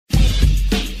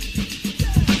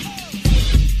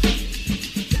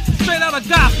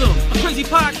Gotham, a crazy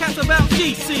podcast about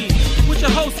DC, with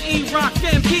your hosts E-Rock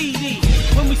and PD.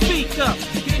 When we speak up,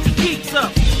 get your geeks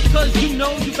up, cause you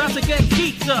know you about to get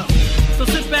geeked up. So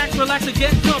sit back, relax, and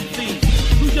get comfy.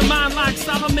 Lose your mind like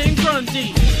Solomon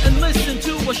Grundy, and listen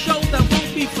to a show that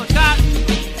won't be forgotten,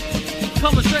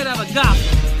 coming straight out of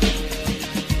Gotham.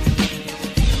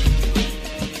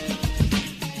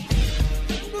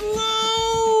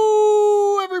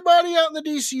 Everybody out in the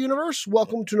DC universe,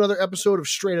 welcome to another episode of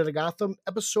Straight Outta Gotham,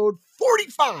 episode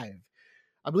 45.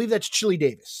 I believe that's Chili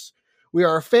Davis. We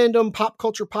are a fandom pop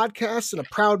culture podcast and a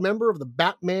proud member of the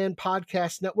Batman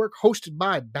Podcast Network, hosted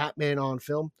by Batman on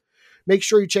Film. Make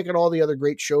sure you check out all the other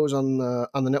great shows on the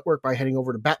network by heading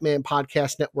over to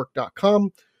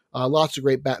BatmanPodcastNetwork.com. Lots of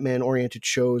great Batman-oriented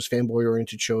shows,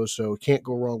 fanboy-oriented shows, so can't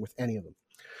go wrong with any of them.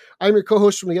 I'm your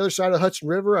co-host from the other side of the Hudson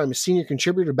River. I'm a senior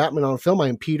contributor to Batman on Film. I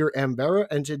am Peter M. Vera,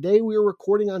 and today we are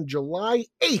recording on July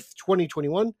 8th,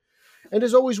 2021. And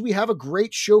as always, we have a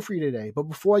great show for you today. But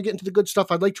before I get into the good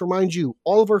stuff, I'd like to remind you,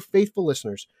 all of our faithful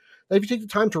listeners, that if you take the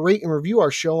time to rate and review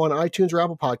our show on iTunes or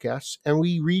Apple Podcasts, and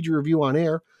we read your review on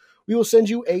air, we will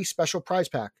send you a special prize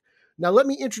pack. Now, let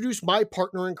me introduce my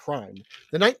partner in crime,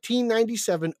 the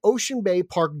 1997 Ocean Bay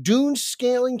Park Dune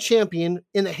Scaling Champion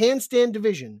in the Handstand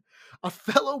Division, a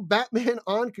fellow Batman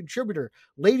on contributor,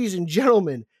 ladies and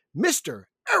gentlemen, Mr.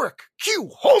 Eric Q.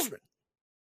 Holzman.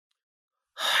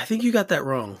 I think you got that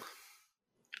wrong.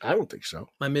 I don't think so.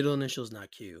 My middle initial is not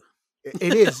Q.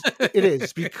 It is. It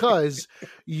is because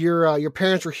your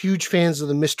parents were huge fans of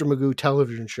the Mr. Magoo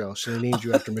television show, so they named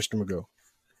you after Mr. Magoo.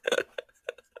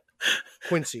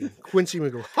 Quincy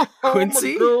Magoo.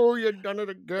 Quincy? Magoo, you done it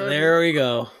again. There we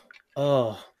go.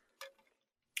 Oh.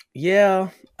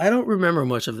 Yeah, I don't remember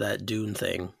much of that Dune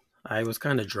thing. I was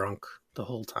kind of drunk the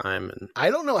whole time, and I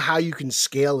don't know how you can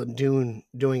scale a Dune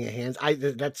doing a hands.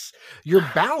 That's your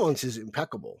balance is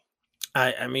impeccable.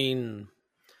 I mean,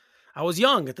 I was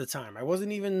young at the time. I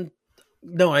wasn't even.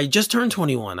 No, I just turned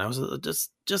 21. I was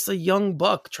just a young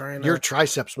buck trying to. Your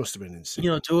triceps must have been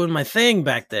insane. Doing my thing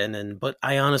back then, but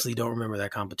I honestly don't remember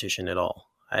that competition at all.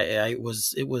 It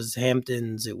was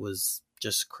Hamptons. It was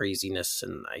just craziness,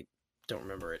 and I don't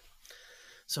remember it.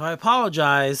 So I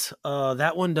apologize.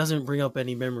 That one doesn't bring up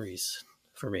any memories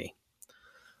for me.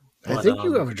 But, I think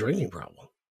you have a drinking problem.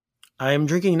 I am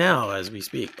drinking now as we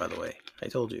speak, by the way. I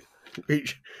told you.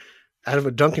 Out of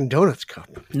a Dunkin' Donuts cup.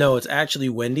 No, it's actually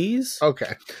Wendy's.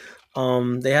 Okay.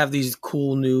 They have these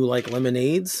cool new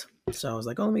lemonades. So I was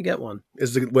like, let me get one.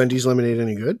 Is the Wendy's lemonade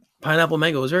any good? Pineapple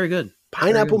mango is very good.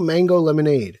 Pineapple mango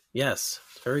lemonade. Yes,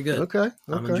 very good. Okay.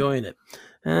 I'm enjoying it.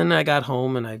 And I got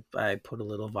home and I put a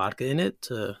little vodka in it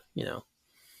to,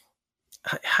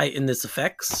 heighten its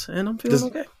effects, and I'm feeling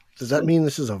okay. Does that mean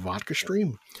this is a vodka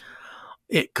stream?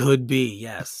 It could be,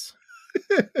 yes.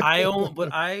 I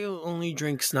only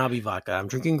drink snobby vodka. I'm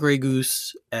drinking Grey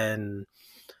Goose, and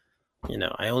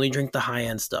I only drink the high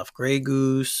end stuff. Grey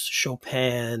Goose,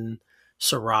 Chopin,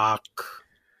 Ciroc,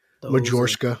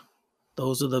 Majorska.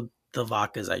 Those are the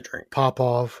vodkas I drink.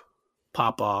 Popov,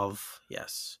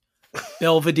 yes.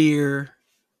 Belvedere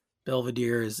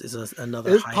is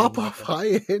another. Is Popov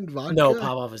high end vodka? No,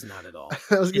 Popov is not at all.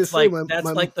 I was going to say my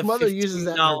mother uses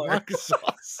that in her vodka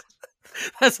sauce.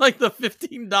 That's like the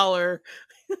 $15,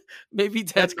 maybe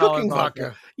 $10. That's cooking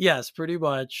vodka. Yes, pretty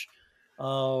much.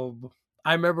 I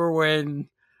remember when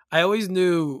I always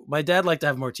knew my dad liked to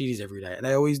have martinis every night, and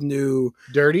I always knew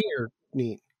dirty or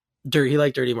neat. Dirty. He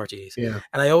liked dirty martinis. Yeah,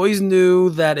 and I always knew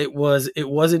that it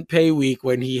wasn't pay week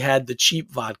when he had the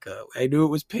cheap vodka. I knew it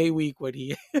was pay week when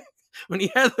he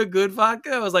had the good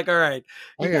vodka. I was like, all right,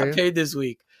 he got paid this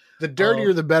week. The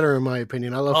dirtier, the better, in my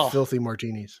opinion. I love filthy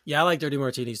martinis. Yeah, I like dirty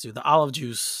martinis too. The olive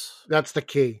juice. That's the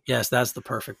key. Yes, that's the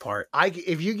perfect part.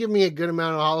 If you give me a good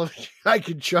amount of olive juice, I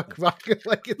can chuck vodka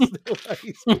like it's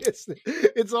nobody's business.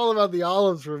 It's all about the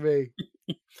olives for me.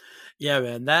 Yeah,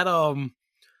 man. That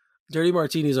dirty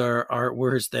martinis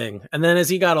were his thing. And then as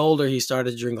he got older, he started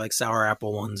to drink like sour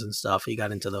apple ones and stuff. He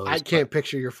got into those. I can't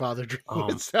picture your father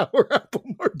drinking a sour apple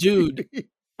martini. Dude.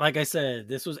 Like I said,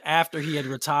 this was after he had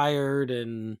retired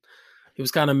and he was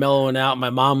kind of mellowing out.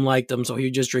 My mom liked them, so he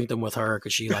would just drink them with her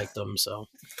because she liked them. So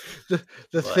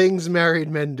the things married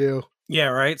men do. Yeah,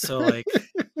 right. So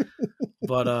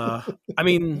but I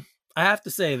mean, I have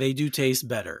to say they do taste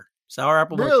better. Sour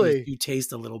apple martinis do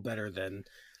taste a little better than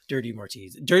dirty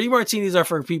martinis. Dirty martinis are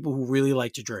for people who really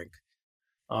like to drink.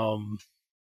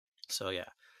 So yeah,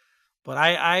 but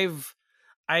I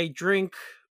drink.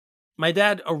 My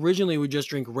dad originally would just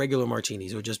drink regular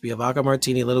martinis. It would just be a vodka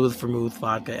martini, a little bit of vermouth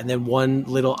vodka, and then one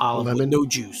little olive with no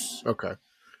juice. Okay.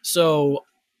 So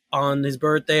on his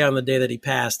birthday, on the day that he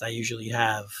passed, I usually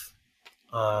have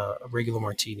a regular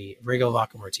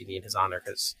vodka martini in his honor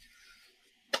because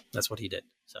that's what he did.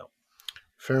 So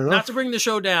Fair enough. not to bring the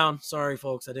show down. Sorry,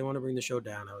 folks. I didn't want to bring the show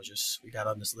down. We got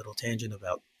on this little tangent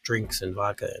about drinks and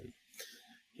vodka, and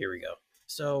here we go.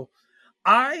 So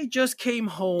I just came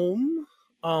home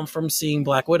from seeing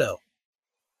Black Widow.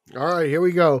 All right, here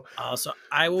we go. So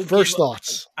I will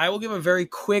thoughts. I will give a very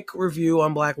quick review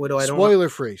on Black Widow. Spoiler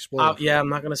free. Yeah, I'm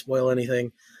not going to spoil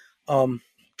anything.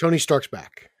 Tony Stark's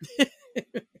back.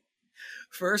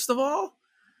 First of all,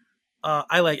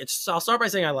 I like it. So I'll start by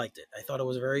saying I liked it. I thought it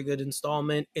was a very good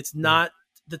installment. It's not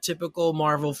the typical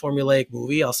Marvel formulaic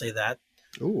movie. I'll say that.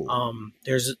 Ooh.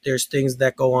 There's things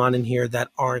that go on in here that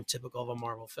aren't typical of a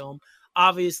Marvel film.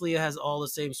 Obviously, it has all the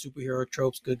same superhero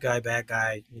tropes, good guy, bad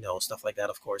guy, stuff like that.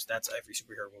 Of course, that's every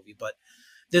superhero movie. But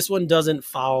this one doesn't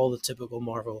follow the typical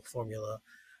Marvel formula.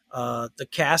 The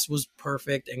cast was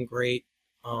perfect and great.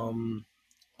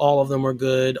 All of them were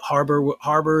good.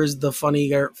 Harbor is the funny,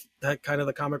 that kind of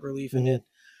the comic relief in it,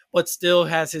 but still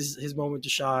has his moment to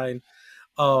shine.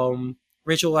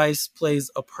 Rachel Weisz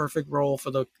plays a perfect role for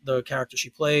the character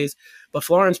she plays, but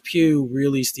Florence Pugh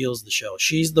really steals the show.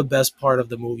 She's the best part of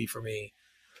the movie for me.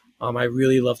 I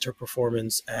really loved her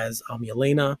performance as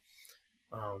Yelena.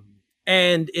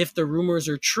 And if the rumors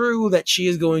are true that she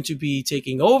is going to be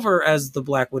taking over as the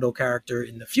Black Widow character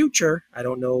in the future, I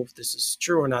don't know if this is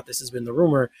true or not. This has been the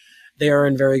rumor. They are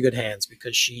in very good hands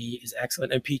because she is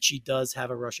excellent. And Peachy does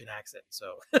have a Russian accent.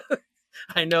 So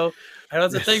I know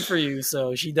it's a thing for you.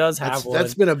 So she does have one.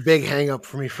 That's been a big hang up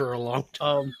for me for a long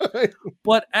time.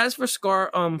 But as for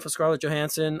Scarlett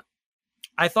Johansson,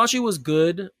 I thought she was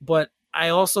good, but I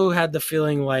also had the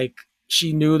feeling like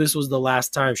she knew this was the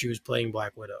last time she was playing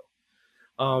Black Widow.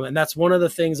 And that's one of the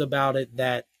things about it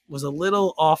that was a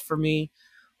little off for me.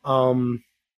 Did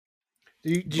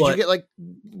you get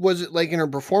was it like in her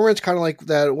performance, kind of like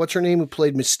that? What's her name? Who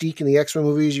played Mystique in the X-Men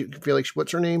movies? You feel like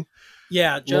what's her name?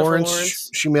 Yeah, Jennifer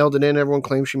Lawrence. She mailed it in. Everyone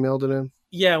claims she mailed it in.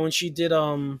 Yeah, when she did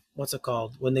what's it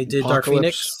called? When they did Dark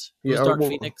Phoenix. Yeah, Dark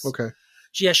Phoenix. Okay.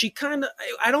 Yeah, she kind of.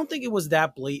 I don't think it was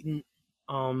that blatant.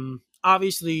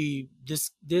 Obviously,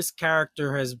 this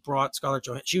character has brought Scarlett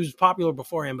Johansson. She was popular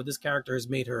beforehand, but this character has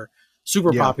made her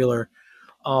super popular.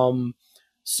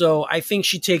 So I think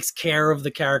she takes care of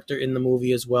the character in the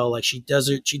movie as well. Like she does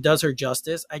her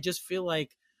justice. I just feel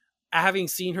like, having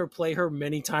seen her play her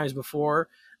many times before,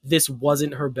 this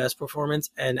wasn't her best performance.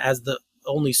 And as the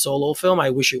only solo film, I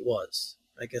wish it was.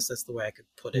 I guess that's the way I could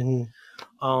put it.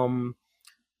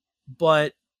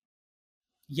 But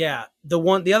yeah,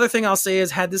 the other thing I'll say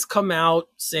is, had this come out,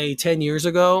 say 10 years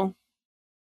ago,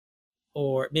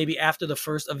 or maybe after the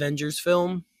first Avengers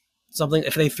film, something,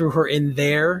 if they threw her in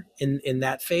there in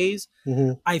that phase,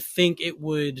 I think it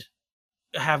would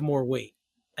have more weight.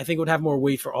 I think it would have more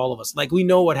weight for all of us. Like, we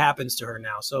know what happens to her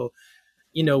now. So,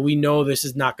 we know this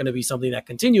is not going to be something that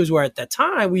continues, where at that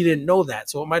time we didn't know that.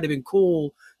 So it might have been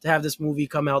cool to have this movie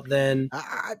come out then.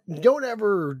 Don't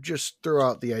ever just throw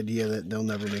out the idea that they'll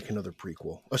never make another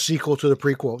prequel, a sequel to the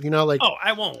prequel. Oh,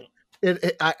 I won't.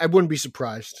 I wouldn't be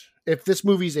surprised if this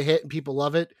movie's a hit and people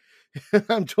love it.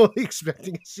 I'm totally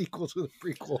expecting a sequel to the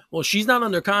prequel. Well, she's not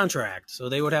under contract, so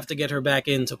they would have to get her back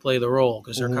in to play the role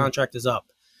because her contract is up.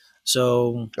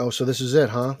 So, so this is it,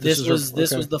 huh? This was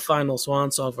the final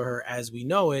swan song for her as we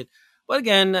know it. But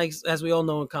again, as we all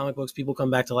know in comic books, people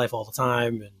come back to life all the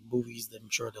time, and movies,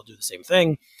 I'm sure they'll do the same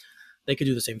thing. They could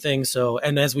do the same thing. So,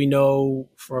 and as we know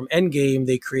from Endgame,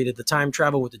 they created the time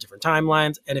travel with the different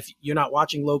timelines. And if you're not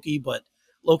watching Loki, but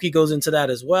Loki goes into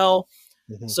that as well.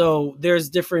 So there's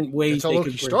different ways they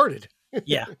could started.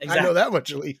 Yeah, exactly. I know that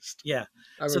much at least. Yeah.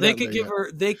 So they could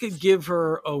give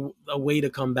her a way to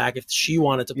come back if she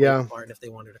wanted to play the part, and if they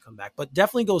wanted her to come back. But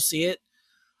definitely go see it.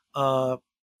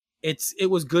 It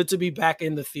was good to be back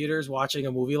in the theaters watching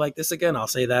a movie like this again. I'll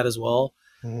say that as well.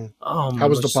 How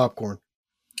was the popcorn?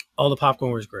 Oh, the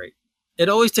popcorn was great. It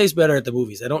always tastes better at the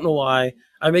movies. I don't know why.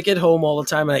 I make it home all the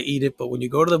time and I eat it, but when you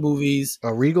go to the movies,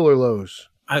 Regal or Lowe's?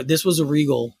 This was a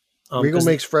Regal. Regal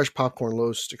makes fresh popcorn.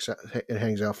 Lowe's it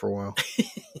hangs out for a while.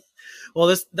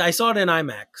 Well, I saw it in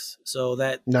IMAX, so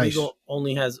that nice. Regal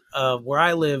only has where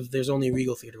I live. There's only a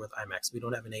Regal theater with IMAX. We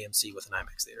don't have an AMC with an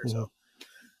IMAX theater, so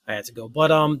I had to go.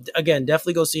 But again,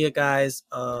 definitely go see it, guys.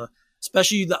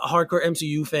 Especially the hardcore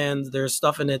MCU fans. There's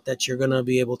stuff in it that you're gonna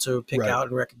be able to pick out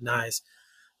and recognize.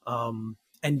 And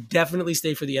definitely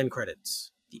stay for the end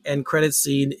credits. The end credits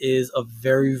scene is a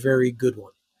very, very good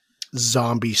one.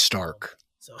 Zombie Stark.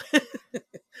 So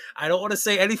I don't want to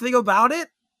say anything about it,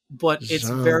 but it's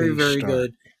very, very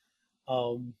good.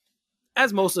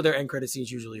 As most of their end credit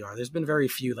scenes usually are. There's been very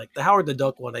few, like the Howard the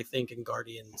Duck one, I think, in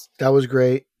Guardians. That was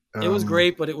great. It was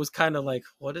great, but it was kind of like,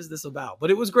 what is this about? But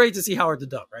it was great to see Howard the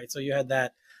Duck, right? So you had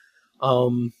that.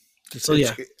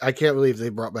 Yeah, I can't believe they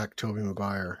brought back Tobey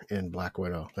Maguire in Black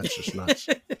Widow. That's just nuts.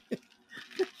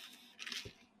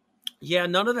 Yeah,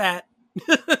 none of that.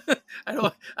 I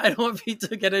don't want Pete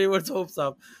to get anyone's hopes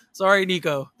up. Sorry,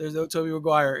 Nico. There's no Tobey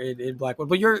Maguire in Black Widow.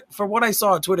 But from what I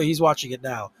saw on Twitter, he's watching it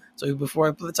now. So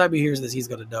by the time he hears this, he's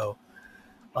gonna know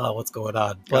what's going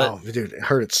on. But dude, I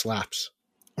heard it slaps.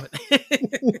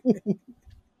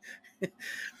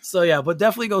 So yeah, but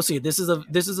definitely go see it. This is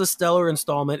a stellar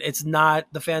installment. It's not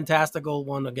the fantastical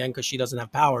one again because she doesn't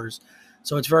have powers,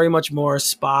 so it's very much more a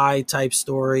spy type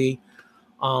story.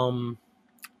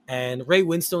 And Ray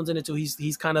Winstone's in it too.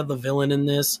 He's kind of the villain in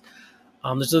this.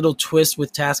 There's a little twist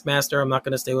with Taskmaster. I'm not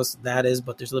going to say what that is,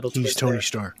 but there's a little twist. He's Tony there.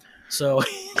 Stark. So,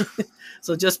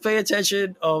 so just pay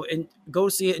attention. And go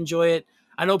see it. Enjoy it.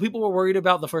 I know people were worried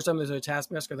about the first time there's a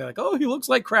Taskmaster. They're like, "Oh, he looks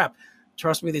like crap."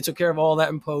 Trust me, they took care of all that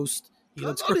in post. He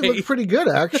looks great. He looked pretty good,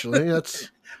 actually.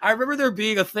 That's. I remember there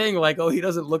being a thing like, "Oh, he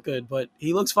doesn't look good," but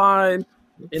he looks fine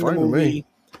in the movie.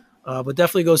 But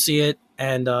definitely go see it,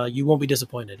 and you won't be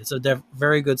disappointed. It's a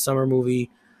very good summer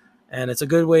movie, and it's a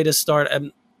good way to start.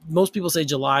 Most people say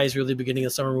July is really the beginning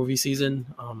of summer movie season.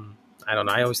 I don't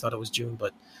know. I always thought it was June,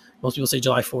 but most people say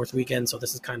July 4th weekend, so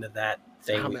this is kind of that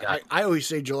thing. I always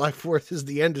say July 4th is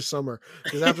the end of summer,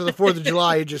 because after the 4th of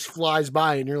July, it just flies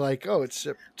by, and you're like, oh, it's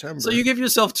September. So you give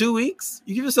yourself 2 weeks?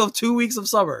 You give yourself 2 weeks of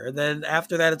summer, and then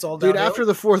after that, it's all downhill? Dude, after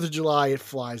the 4th of July, it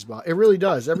flies by. It really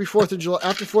does. Every 4th of July,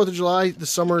 after 4th of July, the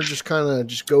summer just kind of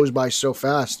just goes by so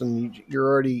fast, and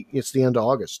it's the end of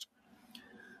August.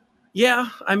 Yeah,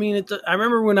 I mean, I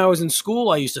remember when I was in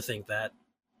school, I used to think that.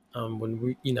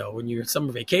 When you're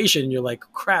summer vacation, you're like,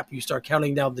 crap, you start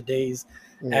counting down the days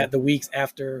at the weeks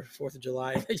after 4th of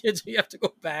July. You have to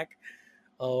go back.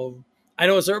 I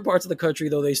know in certain parts of the country,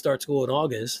 though, they start school in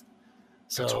August.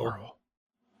 So that's horrible.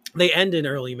 They end in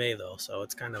early May, though, so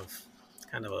it's kind of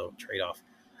a trade-off.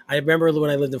 I remember when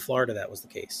I lived in Florida, that was the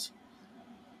case.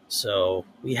 So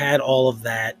we had all of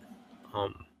that.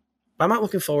 But I'm not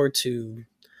looking forward to,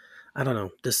 I don't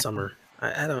know, this summer.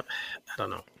 I don't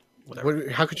know. Whatever.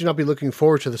 How could you not be looking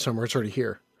forward to the summer? It's already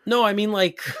here. No, I mean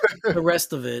like the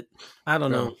rest of it. I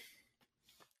don't know.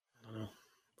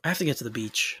 I have to get to the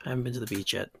beach. I haven't been to the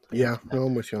beach yet. Yeah, no,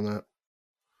 I'm with you on that.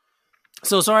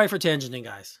 So sorry for tangenting,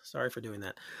 guys. Sorry for doing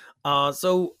that.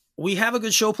 So we have a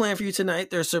good show plan for you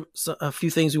tonight. There's a few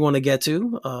things we want to get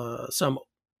to. Some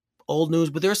old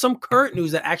news, but there's some current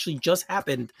news that actually just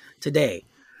happened today.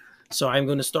 So I'm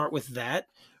going to start with that.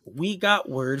 We got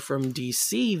word from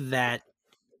DC that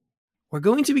we're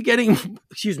going to be getting,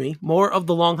 more of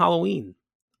the Long Halloween,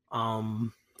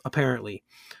 apparently.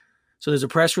 So there's a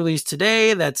press release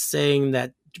today that's saying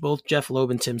that both Jeff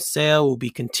Loeb and Tim Sale will be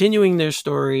continuing their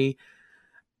story.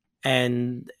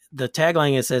 And the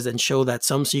tagline, it says, and show that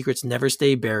some secrets never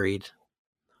stay buried.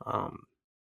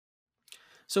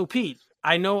 So Pete,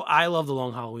 I know I love the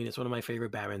Long Halloween. It's one of my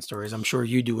favorite Batman stories. I'm sure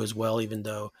you do as well, even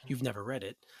though you've never read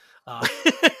it.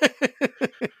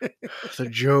 It's a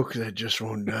joke that just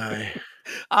won't die.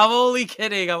 I'm only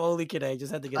kidding. I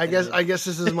just had to get. I guess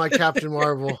this is my Captain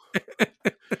Marvel.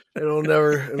 It'll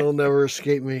never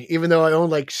escape me. Even though I own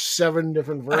like 7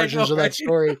 different versions of that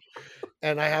story,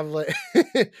 and I have like,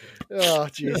 oh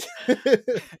jeez.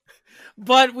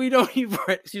 But we know you've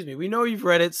read. We know you've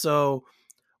read it. So,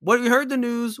 we heard the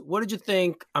news. What did you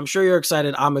think? I'm sure you're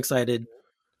excited. I'm excited.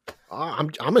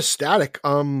 I'm ecstatic.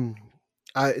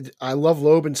 I love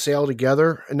Loeb and Sale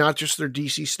together, and not just their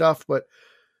DC stuff, but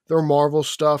their Marvel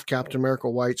stuff. Captain America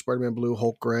White, Spider-Man Blue,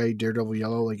 Hulk Gray, Daredevil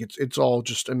Yellow. Like it's all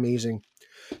just amazing.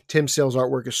 Tim Sale's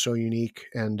artwork is so unique,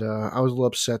 and I was a little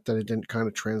upset that it didn't kind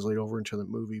of translate over into the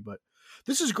movie, but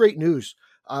this is great news.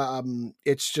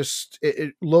 It's just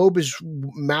Loeb is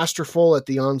masterful at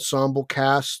the ensemble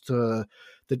cast, the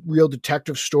real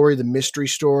detective story, the mystery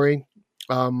story.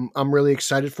 I'm really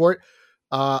excited for it.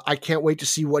 I can't wait to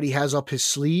see what he has up his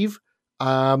sleeve.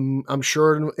 I'm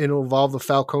sure it'll involve the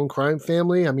Falcone crime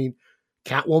family. I mean,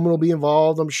 Catwoman will be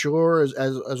involved, I'm sure,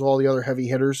 as all the other heavy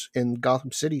hitters in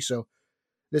Gotham City. So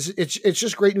it's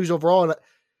just great news overall. And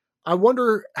I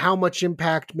wonder how much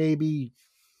impact maybe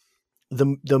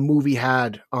the movie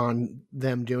had on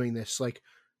them doing this. Like,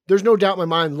 there's no doubt in my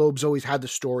mind, Loeb's always had the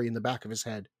story in the back of his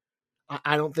head.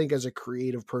 I don't think as a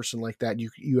creative person like that,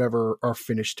 you ever are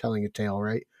finished telling a tale,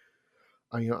 right?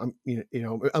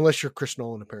 Unless you're Chris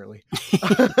Nolan, apparently.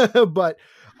 But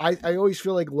I always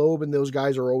feel like Loeb and those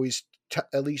guys are always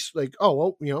at least like,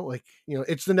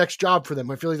 it's the next job for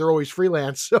them. I feel like they're always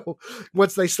freelance. So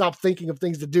once they stop thinking of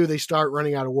things to do, they start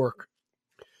running out of work.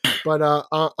 But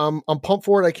I'm pumped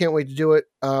for it. I can't wait to do it.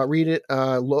 Read it.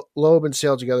 Loeb and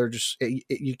Sale together, just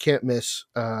you can't miss.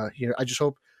 I just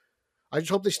hope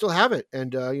they still have it.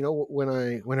 And when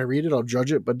I read it, I'll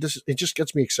judge it. But it just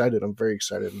gets me excited. I'm very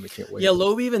excited, and I can't wait. Yeah,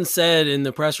 Loeb even said in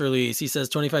the press release, he says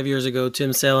 25 years ago,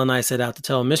 Tim Sale and I set out to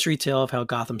tell a mystery tale of how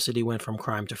Gotham City went from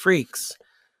crime to freaks.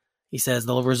 He says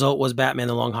the result was Batman: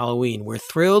 The Long Halloween. We're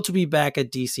thrilled to be back at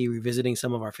DC revisiting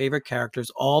some of our favorite characters,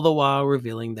 all the while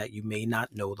revealing that you may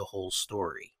not know the whole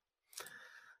story.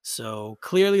 So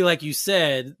clearly, like you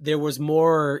said, there was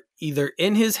more either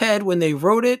in his head when they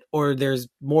wrote it, or there's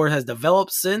more has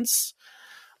developed since.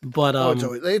 But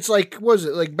it's like, was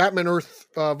it like Batman Earth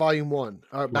Volume 1,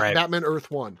 right. Batman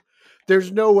Earth 1? There's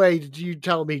no way you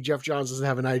tell me Jeff Johns doesn't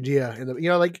have an idea.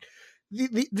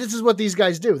 This is what these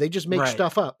guys do. They just make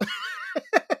stuff up.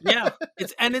 Yeah,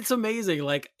 it's amazing.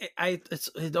 Like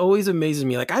it always amazes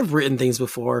me. Like I've written things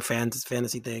before,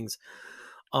 fantasy things,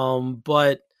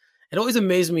 but it always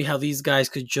amazes me how these guys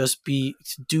could just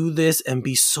do this and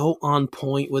be so on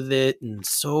point with it and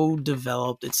so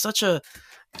developed. It's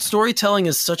storytelling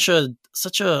is such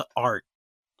a art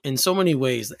in so many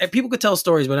ways. People could tell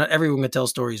stories, but not everyone could tell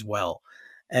stories well,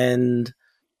 and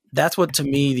that's what, to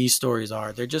me, these stories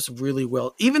are. They're just really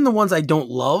well. Even the ones I don't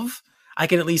love, I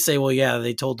can at least say, well, yeah,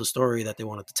 they told the story that they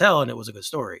wanted to tell, and it was a good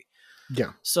story.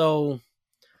 Yeah. So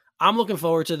I'm looking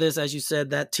forward to this. As you said,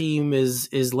 that team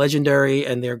is legendary,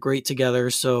 and they're great together.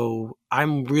 So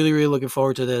I'm really, really looking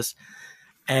forward to this.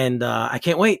 And I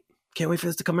can't wait. Can't wait for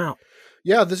this to come out.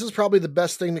 Yeah, this is probably the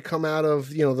best thing to come out of,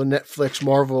 the Netflix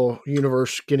Marvel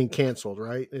universe getting canceled,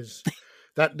 right?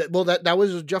 That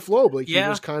was Jeff Loeb. Like, he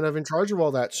was kind of in charge of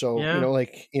all that. So,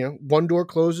 one door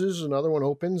closes, another one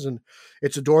opens, and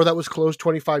it's a door that was closed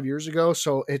 25 years ago.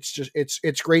 So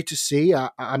it's great to see.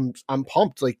 I'm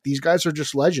pumped. Like, these guys are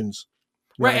just legends.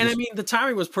 Right. And I mean, the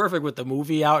timing was perfect with the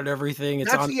movie out and everything. I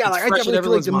definitely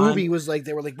feel like the movie was like,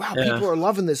 they were like, wow, people are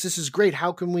loving this. This is great.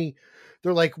 How can we,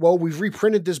 they're like, well, we've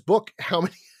reprinted this book. How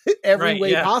many, every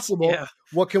way possible. Yeah.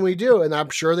 What can we do? And I'm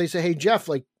sure they say, hey, Jeff,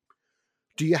 like,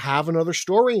 do you have another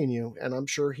story in you? And I'm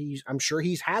sure he's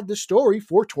had this story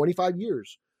for 25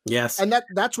 years. Yes. And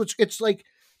that's it's like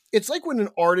when an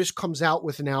artist comes out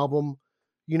with an album,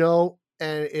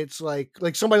 and it's like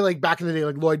somebody like back in the day,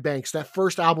 like Lloyd Banks, that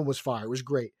first album was fire. It was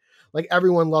great. Like,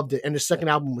 everyone loved it. And the second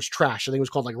album was trash. I think it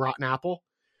was called like Rotten Apple,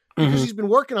 because he's been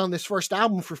working on this first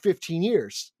album for 15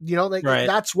 years,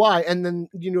 that's why. And then,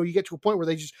 you get to a point where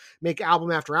they just make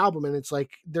album after album, and it's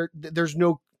like, there's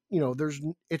no,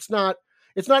 it's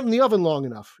not in the oven long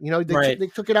enough. They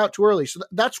took it out too early. So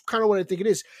that's kind of what I think it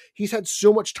is. He's had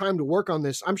so much time to work on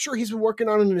this. I'm sure he's been working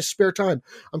on it in his spare time.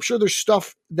 I'm sure there's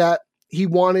stuff that he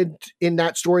wanted in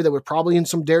that story that was probably in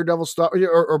some Daredevil stuff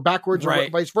or backwards or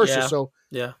vice versa. Yeah. So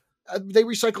yeah, they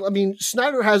recycle. I mean,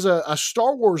 Snyder has a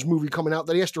Star Wars movie coming out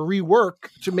that he has to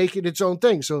rework to make it its own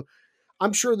thing. So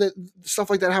I'm sure that stuff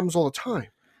like that happens all the time.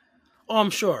 Oh, I'm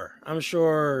sure,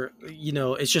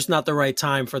 it's just not the right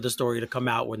time for the story to come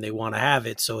out when they want to have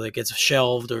it. So it gets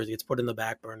shelved or it gets put in the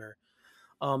back burner.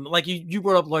 Like you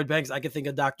brought up Lloyd Banks. I could think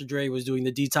of Dr. Dre was doing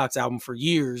the Detox album for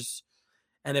years.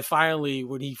 And it finally,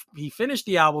 when he finished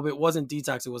the album, it wasn't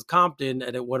Detox, it was Compton.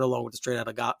 And it went along with the Straight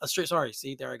Outta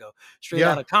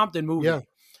Compton movie. Yeah.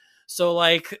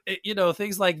 So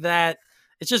things like that.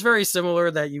 It's just very similar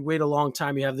that you wait a long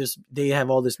time. They have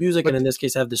all this music, and in this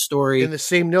case have this story. In the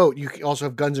same note, you also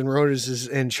have Guns N' Roses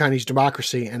and Chinese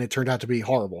Democracy, and it turned out to be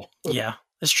horrible. Yeah,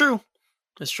 it's true.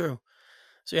 It's true.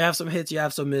 So you have some hits, you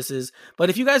have some misses.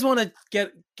 But if you guys want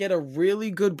to get a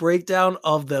really good breakdown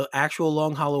of the actual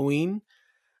Long Halloween,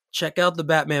 check out the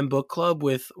Batman Book Club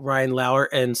with Ryan Lauer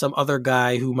and some other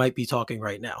guy who might be talking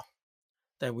right now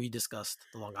that we discussed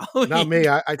the Long Halloween. Not me.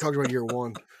 I talked about year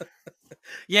one.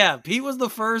 Yeah, Pete was the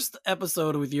first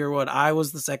episode with year one. I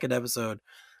was the second episode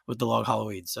with the Long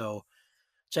Halloween. So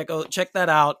check that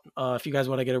out if you guys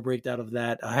want to get a breakdown of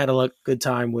that. I had a good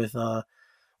time with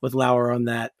Lauer on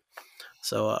that.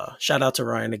 So shout out to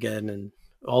Ryan again and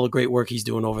all the great work he's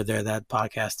doing over there. That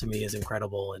podcast to me is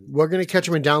incredible. And we're going to catch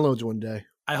him in downloads one day.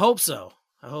 I hope so.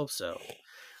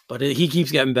 But he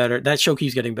keeps getting better. That show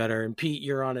keeps getting better. And Pete,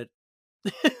 you're on it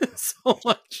so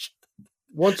much.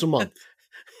 Once a month.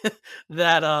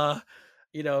 That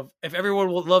if everyone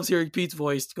loves hearing Pete's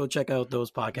voice, go check out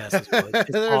those podcasts.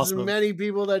 There's awesome. Many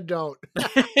people that don't.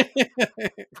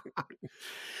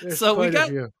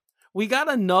 So we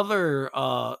got another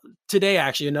today,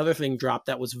 actually, another thing dropped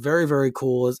that was very, very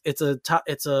cool. It's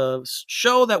a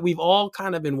show that we've all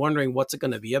kind of been wondering what's it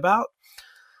going to be about.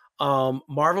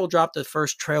 Marvel dropped the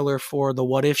first trailer for the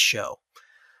What If show.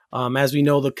 As we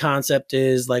know, the concept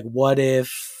is like, what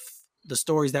if the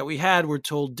stories that we had were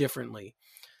told differently.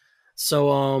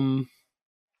 So,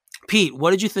 Pete,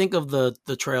 what did you think of the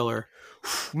trailer?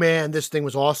 Man, this thing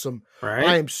was awesome. Right?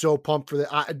 I am so pumped for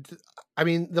that. I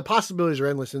mean, the possibilities are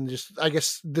endless, and just I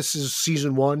guess this is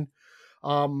season 1.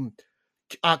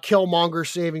 Killmonger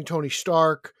saving Tony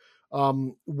Stark.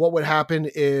 What would happen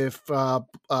if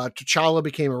T'Challa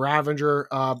became a Ravager?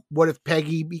 What if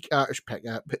Peggy?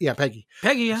 Peggy.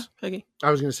 Peggy, yeah, Peggy.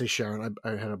 I was going to say Sharon.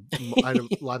 I had a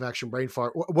live action brain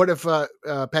fart. What if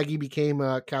Peggy became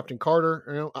Captain Carter?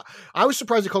 You know, I was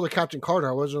surprised they called her Captain Carter.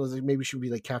 I wasn't like maybe she would be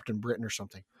like Captain Britain or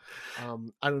something.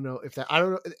 I don't know if that. I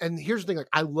don't know. And here's the thing: like,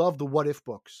 I love the What If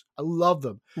books. I love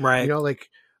them. Right. You know, like.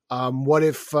 What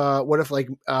if like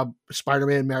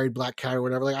Spider-Man married Black Cat or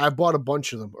whatever? Like I bought a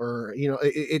bunch of them, or you know,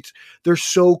 they're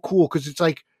so cool because it's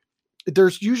like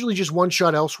there's usually just one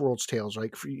shot Elseworlds tales,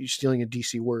 right? For you stealing a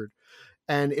DC word,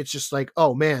 and it's just like,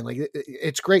 oh man, like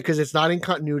it's great because it's not in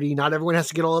continuity. Not everyone has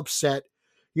to get all upset,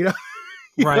 you know.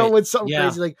 You know, when something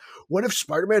crazy like, what if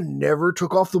Spider-Man never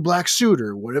took off the black suit,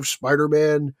 or what if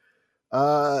Spider-Man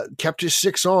kept his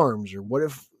 6 arms, or what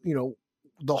if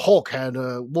the Hulk had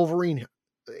a Wolverine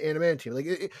adamantium?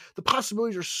 Like the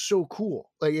possibilities are so cool,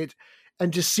 like it,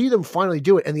 and to see them finally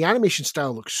do it, and the animation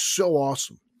style looks so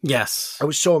awesome. Yes, I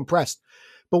was so impressed.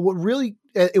 But what really,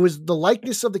 it was the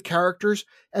likeness of the characters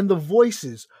and the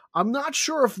voices. I'm not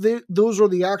sure if those are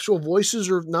the actual voices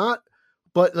or not,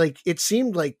 but like it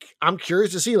seemed like, I'm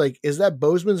curious to see, like, is that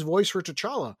Boseman's voice for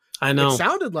T'Challa? I know it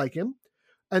sounded like him.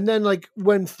 And then like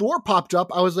when Thor popped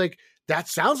up, I was like, that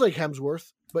sounds like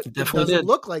Hemsworth, but it doesn't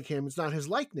look like him. It's not his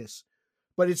likeness.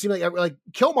 But it seemed like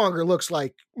Killmonger looks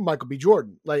like Michael B.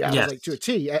 Jordan, like I was like to a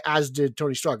T, as did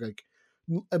Tony Stark, like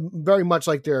very much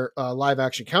like their live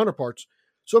action counterparts.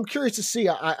 So I'm curious to see.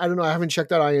 I don't know. I haven't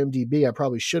checked out IMDb. I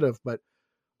probably should have, but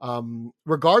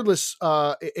regardless,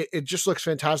 it just looks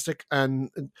fantastic. And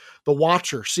the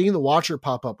Watcher, seeing the Watcher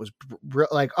pop up was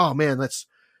like, oh man, that's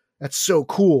so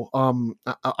cool. I'm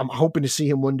hoping to see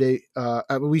him one day.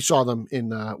 We saw them in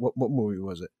what movie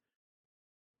was it?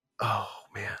 Oh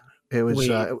man. It was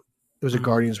a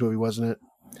Guardians movie, wasn't it?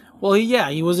 Well, yeah,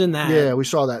 he was in that. Yeah, we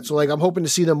saw that. So like, I'm hoping to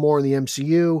see them more in the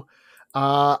MCU,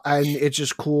 and it's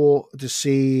just cool to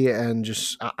see. And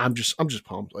I'm just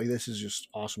pumped. Like this is just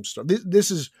awesome stuff.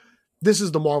 This is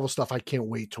the Marvel stuff I can't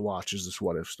wait to watch. Is this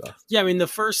What If stuff? Yeah, I mean that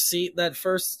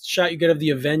first shot you get of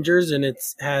the Avengers, and it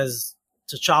has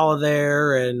T'Challa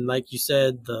there, and like you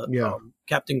said, the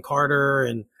Captain Carter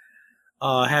and.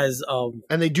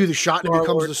 And they do the shot and it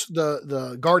becomes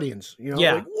the Guardians, you know?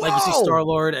 Yeah, like you see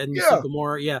Star-Lord and you see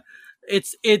Gamora. Yeah,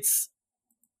 it's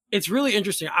really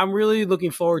interesting. I'm really looking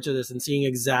forward to this and seeing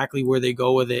exactly where they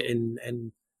go with it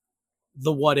and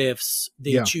the what ifs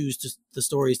they choose the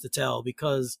stories to tell,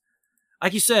 because,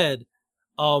 like you said,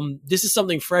 this is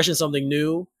something fresh and something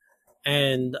new.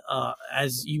 And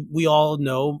we all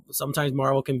know, sometimes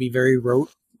Marvel can be very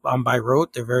by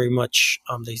rote. They're very much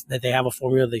they have a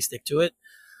formula, they stick to it.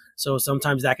 So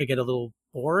sometimes that could get a little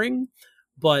boring,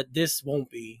 but this won't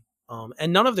be.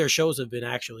 And none of their shows have been,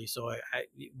 actually. So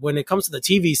when it comes to the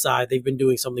TV side, they've been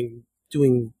doing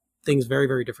things very,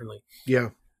 very differently. Yeah.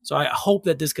 So I hope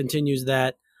that this continues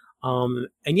that. And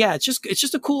yeah, it's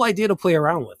just a cool idea to play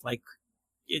around with. Like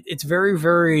it's very,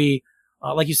 very,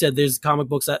 like you said, there's comic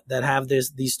books that have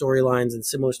these storylines and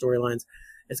similar storylines.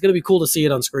 It's going to be cool to see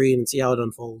it on screen and see how it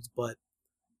unfolds, but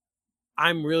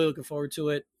I'm really looking forward to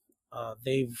it.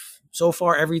 So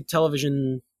far, every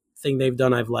television thing they've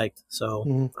done, I've liked.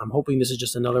 So I'm hoping this is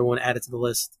just another one added to the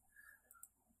list,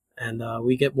 and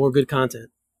we get more good content.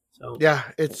 So yeah,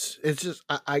 it's just,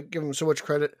 I give them so much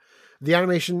credit. The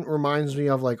animation reminds me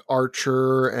of like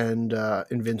Archer and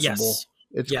Invincible.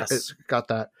 Yes. It's got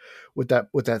that with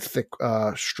that thick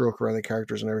stroke around the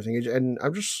characters and everything. And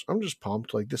I'm just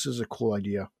pumped. Like, this is a cool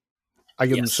idea. I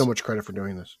give them so much credit for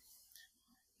doing this.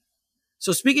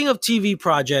 So speaking of TV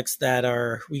projects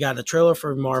we got a trailer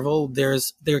for Marvel. There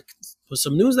was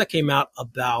some news that came out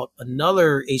about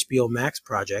another HBO Max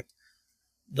project,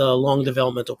 the long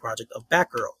developmental project of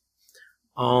Batgirl.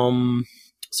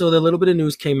 So the little bit of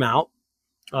news came out.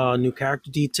 New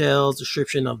character details,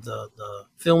 description of the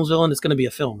film's villain. It's going to be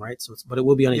a film, right? But it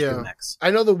will be on HBO Max. I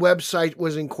know the website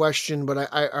was in question, but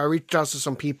I reached out to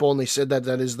some people and they said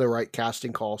that is the right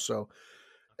casting call. So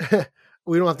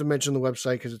we don't have to mention the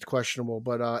website because it's questionable.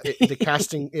 But the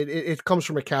casting it comes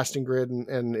from a casting grid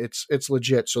and it's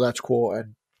legit. So that's cool.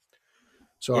 And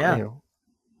so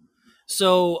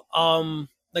So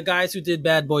the guys who did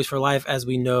Bad Boys for Life, as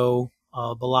we know,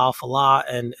 Bilal Fallah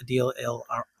and Adil El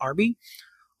Arbi,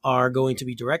 are going to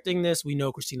be directing this. We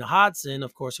know Christina Hodson,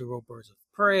 of course, who wrote Birds of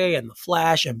Prey and The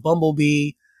Flash and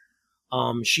Bumblebee.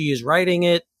 She is writing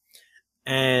it,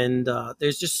 and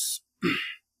there's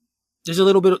a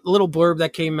little blurb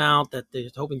that came out that they're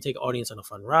hoping to take audience on a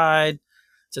fun ride. It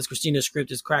says Christina's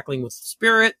script is crackling with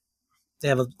spirit. They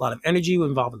have a lot of energy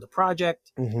involved in the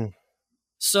project. Mm-hmm.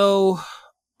 So,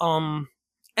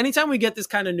 anytime we get this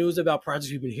kind of news about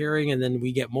projects we've been hearing and then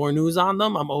we get more news on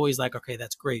them, I'm always like, okay,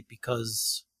 that's great,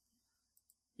 because,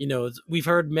 you know, we've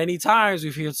heard many times,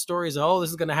 we've heard stories, oh,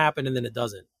 this is going to happen, and then it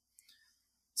doesn't.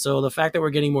 So the fact that we're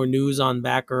getting more news on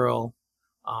Batgirl,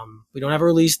 we don't have a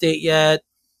release date yet,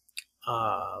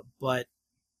 but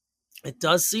it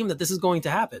does seem that this is going to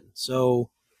happen.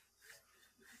 So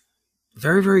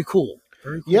very, very cool.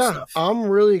 Very cool stuff. I'm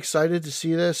really excited to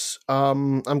see this.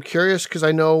 I'm curious because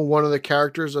I know one of the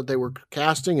characters that they were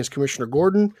casting is Commissioner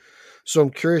Gordon. So I'm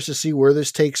curious to see where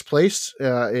this takes place.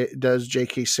 Does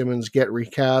J.K. Simmons get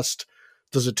recast?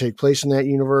 Does it take place in that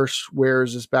universe? Where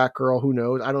is this Batgirl? Who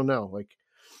knows? I don't know. Like,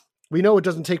 we know it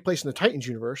doesn't take place in the Titans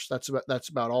universe. That's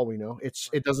about all we know.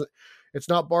 It's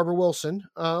not Barbara Wilson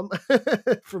from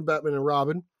Batman and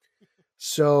Robin.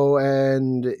 So,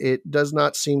 and it does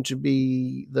not seem to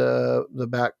be the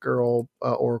Batgirl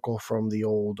Oracle from the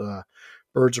old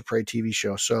Birds of Prey TV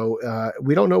show. So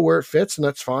we don't know where it fits, and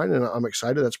that's fine. And I'm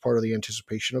excited. That's part of the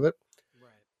anticipation of it.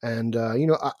 Right. And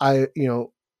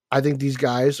I think these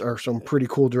guys are some pretty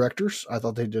cool directors. I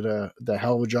thought they did the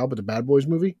hell of a job with the Bad Boys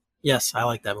movie. Yes, I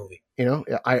like that movie. You know,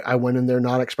 I went in there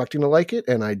not expecting to like it,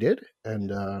 and I did.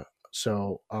 And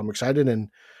so I'm excited. And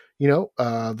you know,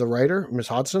 the writer, Miss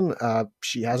Hodson,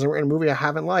 she hasn't written a movie I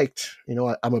haven't liked. You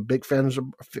know, I'm a big fan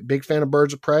of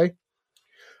Birds of Prey.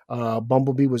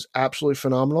 Bumblebee was absolutely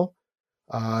phenomenal.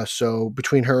 So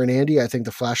between her and Andy, I think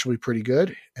The Flash will be pretty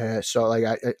good. So like,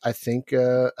 I think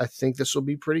this will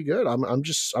be pretty good.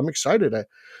 I'm excited.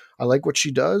 I like what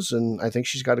she does, and I think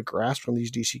she's got a grasp on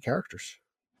these DC characters.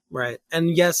 Right.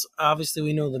 And yes, obviously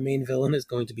we know the main villain is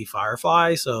going to be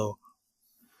Firefly, so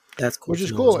that's cool. Which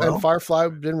is cool. Well. And Firefly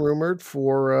been rumored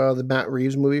for the Matt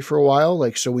Reeves movie for a while.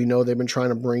 Like, so we know they've been trying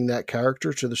to bring that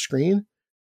character to the screen.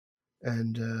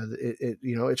 And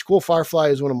it's cool. Firefly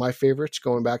is one of my favorites,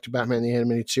 going back to Batman the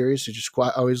Animated Series. I just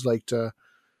quite always liked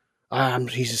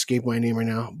he's escaped my name right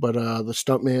now, but the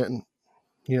stuntman,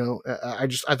 you know, I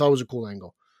thought it was a cool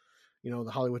angle. You know,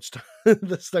 the Hollywood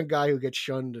the stunt guy who gets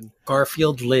shunned, and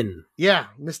Garfield Lynn. Yeah,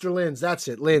 Mr. Linz, that's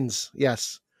it. Linz,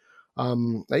 yes. I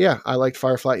liked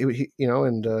Firefly,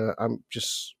 and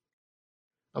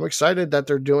I'm excited that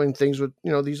they're doing things with,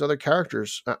 you know, these other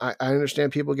characters. I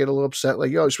understand people get a little upset,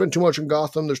 like, yo, you spend too much in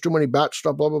Gotham, there's too many bat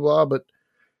stuff, blah, blah, blah. But,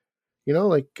 you know,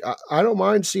 like, I don't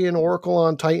mind seeing Oracle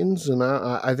on Titans, and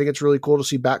I think it's really cool to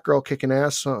see Batgirl kicking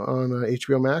ass on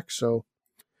HBO Max. So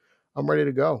I'm ready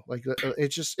to go. Like,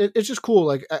 it's just cool.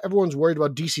 Like, everyone's worried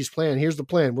about DC's plan. Here's the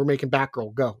plan. We're making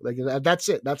Batgirl go. Like, that's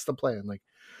it. That's the plan. Like,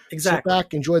 exactly. Sit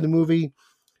back, enjoy the movie.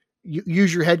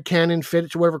 Use your head canon, fit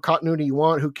it to whatever continuity you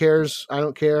want. Who cares? I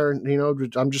don't care. You know,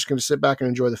 I'm just going to sit back and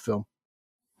enjoy the film.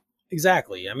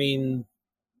 Exactly. I mean,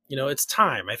 you know, it's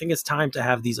time. I think it's time to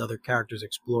have these other characters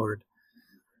explored.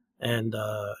 And,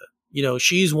 you know,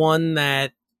 she's one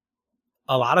that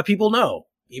a lot of people know.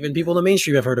 Even people in the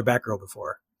mainstream have heard of Batgirl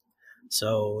before.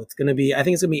 So I think it's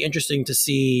going to be interesting to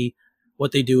see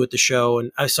what they do with the show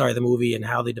and, the movie, and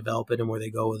how they develop it and where they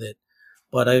go with it.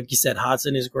 But like you said,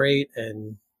 Hodson is great,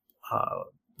 and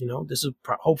you know, this is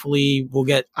hopefully we'll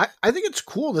get. I think it's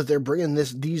cool that they're bringing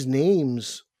these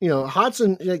names. You know,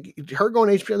 Hodson, like, her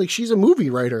going HBO, like, she's a movie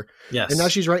writer, yes, and now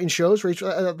she's writing shows for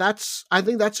HBO. I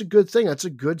think that's a good thing. That's a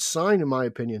good sign, in my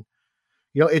opinion.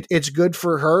 You know, it's good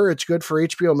for her. It's good for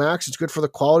HBO Max. It's good for the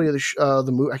quality of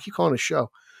the movie. I keep calling it a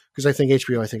show because I think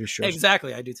HBO, I think, is shows.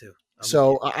 Exactly, I do too.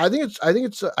 So I think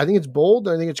it's bold.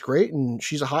 I think it's great, and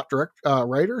she's a hot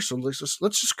writer. So let's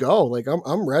just go. Like,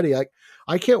 I'm ready.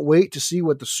 I can't wait to see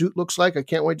what the suit looks like. I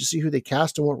can't wait to see who they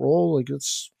cast in what role. Like,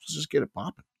 let's just get it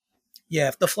popping. Yeah,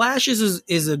 if The Flash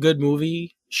is a good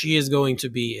movie, she is going to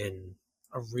be in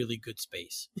a really good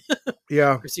space.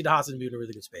 Yeah, Christina Hodson be in a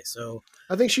really good space. So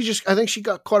I think she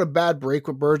got caught a bad break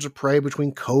with Birds of Prey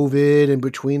between COVID and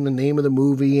between the name of the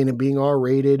movie and it being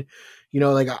R-rated. You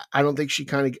know, like, I don't think she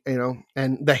kind of, you know,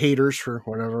 and the haters, for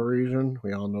whatever reason,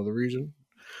 we all know the reason.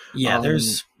 Yeah,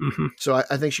 there's. So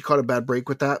I think she caught a bad break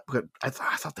with that, but I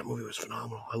thought that movie was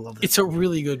phenomenal. I love it. It's a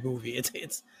really good movie.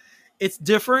 It's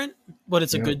different, but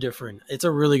it's a good different. It's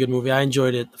a really good movie. I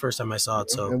enjoyed it the first time I saw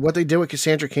it. So, and what they did with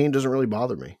Cassandra Cain doesn't really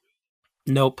bother me.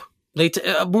 Nope.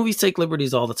 Movies take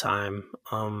liberties all the time.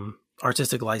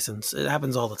 Artistic license. It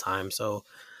happens all the time. So,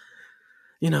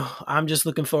 you know, I'm just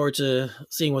looking forward to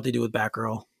seeing what they do with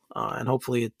Batgirl, and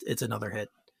hopefully it's another hit.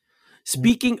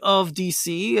 Speaking of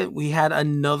DC, we had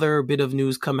another bit of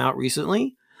news come out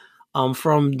recently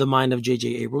from the mind of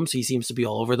J.J. Abrams. He seems to be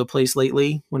all over the place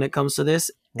lately when it comes to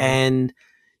this. And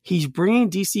he's bringing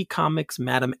DC Comics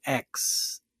Madam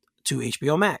X to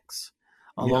HBO Max,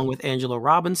 along with Angela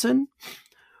Robinson,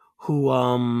 who,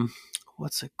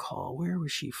 what's it called? Where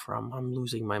was she from? I'm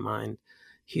losing my mind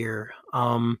here.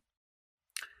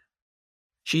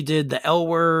 She did The L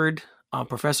Word,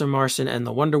 Professor Marston, and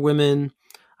The Wonder Women.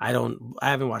 I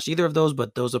haven't watched either of those,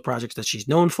 but those are projects that she's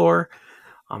known for.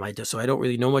 So I don't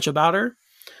really know much about her,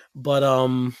 but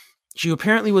she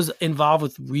apparently was involved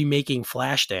with remaking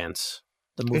Flashdance,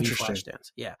 the movie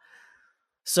Flashdance. Yeah.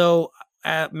 So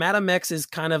Madam X is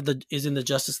is in the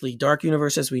Justice League Dark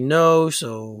universe, as we know.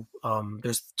 So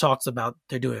there's talks about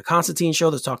they're doing a Constantine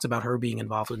show. There's talks about her being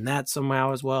involved in that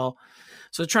somehow as well.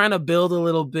 So trying to build a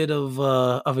little bit of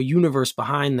a universe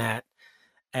behind that,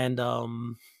 and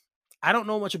I don't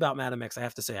know much about Madam X, I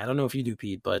have to say. I don't know if you do,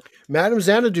 Pete, but Madame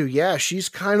Xanadu, yeah, she's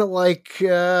kind of like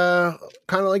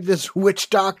this witch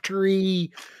doctor-y,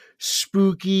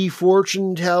 spooky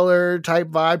fortune teller type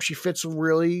vibe. She fits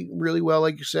really, really well,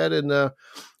 like you said, in the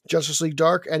Justice League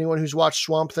Dark. Anyone who's watched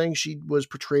Swamp Thing, she was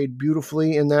portrayed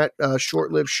beautifully in that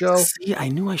short-lived show. See, I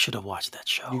knew I should have watched that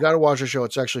show. You got to watch the show;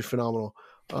 it's actually phenomenal.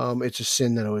 It's a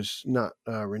sin that it was not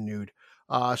renewed.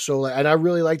 And I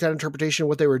really like that interpretation of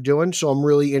what they were doing. So I'm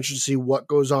really interested to see what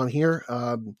goes on here.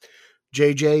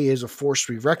 JJ is a force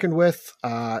to be reckoned with.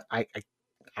 I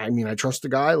trust the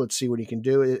guy. Let's see what he can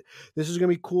do. This is going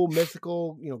to be cool,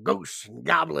 mythical, ghosts and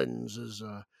goblins, as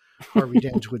Harvey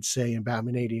Dent would say in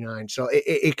Batman '89. So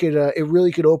it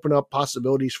really could open up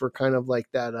possibilities for kind of like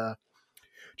that,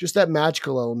 just that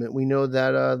magical element. We know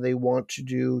that they want to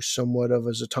do somewhat of a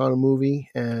Zatanna movie,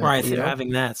 and right, they're having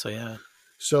that. So yeah.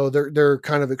 So they're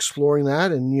kind of exploring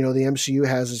that, and the MCU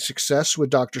has a success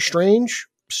with Doctor Strange,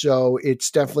 so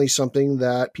it's definitely something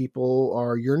that people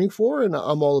are yearning for, and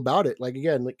I'm all about it. Like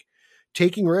again, like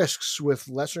taking risks with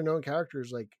lesser known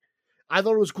characters. Like I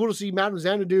thought it was cool to see Madame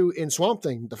Xanadu in Swamp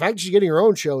Thing. The fact that she's getting her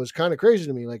own show is kind of crazy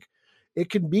to me. Like it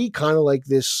can be kind of like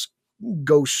this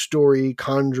ghost story,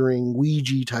 conjuring,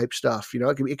 Ouija type stuff.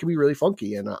 It can be really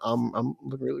funky, and I'm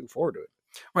really looking forward to it.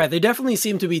 Right, they definitely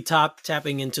seem to be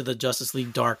tapping into the Justice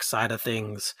League Dark side of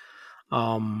things.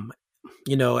 As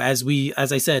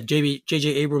I said, J.J.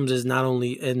 Abrams is not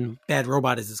only in Bad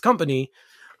Robot is his company.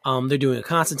 They're doing a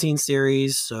Constantine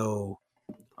series, so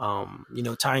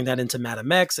tying that into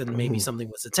Madam X and maybe something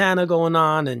with Zatanna going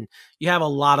on, and you have a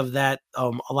lot of that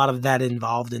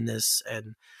involved in this,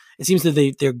 and it seems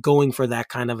that they're going for that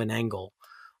kind of an angle.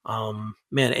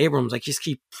 Abrams, I just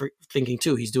keep thinking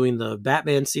too, he's doing the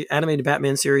animated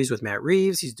Batman series with Matt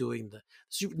Reeves. He's doing the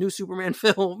new Superman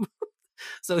film.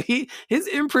 So his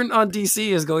imprint on DC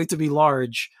is going to be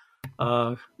large,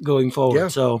 going forward. Yeah.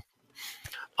 So,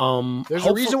 there's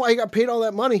a reason why he got paid all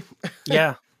that money.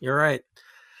 Yeah, you're right.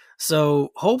 So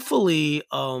hopefully,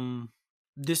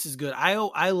 this is good.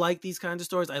 I like these kinds of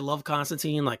stories. I love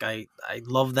Constantine. Like I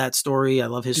love that story. I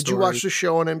love his story. Did you watch the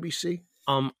show on NBC?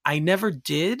 I never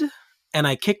did, and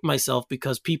I kicked myself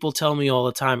because people tell me all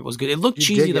the time it was good. It looked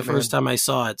cheesy the first time I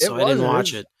saw it, so I didn't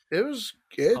watch it.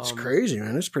 It's crazy,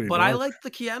 man. It's pretty. But dark. I like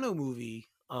the Keanu movie.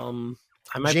 I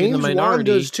might James be in the minority.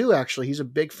 Wan does too. Actually, he's a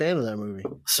big fan of that movie.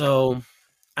 So,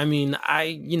 I mean,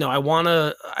 I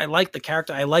like the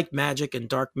character. I like magic and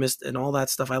dark mist and all that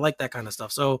stuff. I like that kind of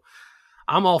stuff. So,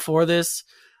 I'm all for this.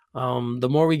 The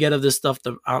more we get of this stuff,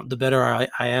 the better I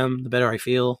am. The better I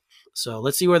feel. So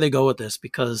let's see where they go with this,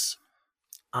 because,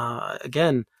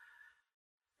 again,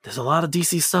 there's a lot of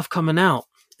DC stuff coming out,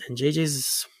 and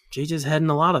JJ's heading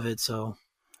a lot of it. So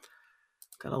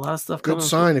got a lot of stuff. Good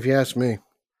sign, if you ask me.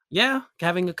 Yeah,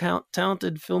 having a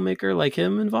talented filmmaker like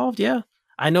him involved. Yeah,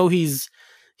 I know he's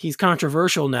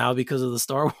controversial now because of the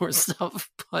Star Wars stuff,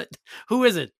 but who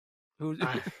is it? I'm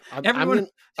going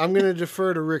to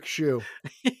defer to Rick Shu.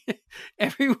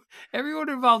 Everyone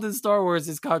involved in Star Wars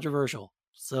is controversial.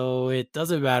 So it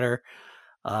doesn't matter.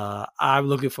 I'm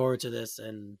looking forward to this,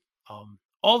 and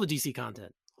all the DC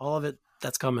content, all of it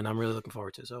that's coming, I'm really looking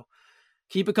forward to. So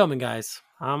keep it coming, guys.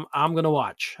 I'm gonna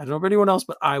watch. I don't know about anyone else,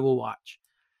 but I will watch.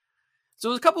 So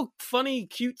there's a couple funny,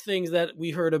 cute things that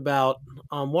we heard about.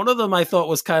 One of them I thought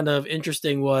was kind of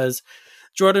interesting was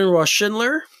Jordan Ross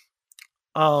Schindler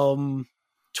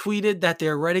tweeted that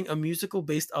they're writing a musical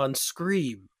based on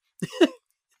Scream.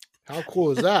 How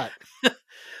cool is that?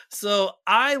 So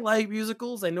I like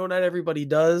musicals. I know not everybody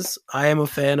does. I am a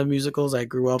fan of musicals. I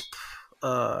grew up,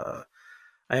 I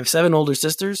have 7 older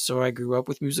sisters, so I grew up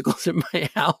with musicals in my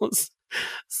house.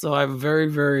 So I'm very,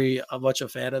 very much a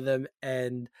fan of them.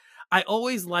 And I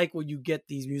always like when you get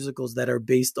these musicals that are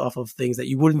based off of things that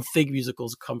you wouldn't think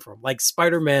musicals come from, like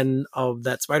Spider-Man,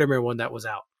 that Spider-Man one that was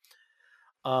out.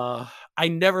 I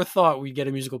never thought we'd get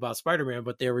a musical about Spider-Man,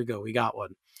 but there we go, we got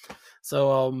one.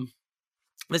 So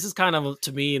this is kind of,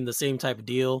 to me, in the same type of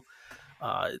deal.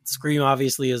 Scream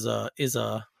obviously is a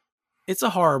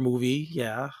horror movie,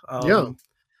 yeah.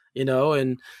 You know,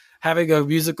 and having a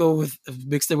musical with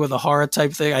mixed in with a horror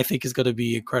type thing, I think is going to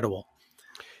be incredible.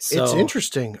 So, it's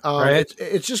interesting. Right?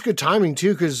 It's just good timing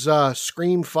too, because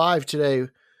Scream 5 today,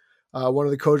 one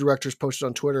of the co-directors posted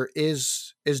on Twitter,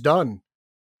 is done.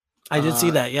 I did see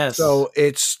that, yes. So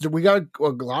we got a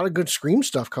lot of good Scream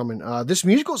stuff coming. This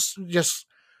musical's just,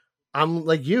 I'm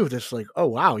like you, just like, oh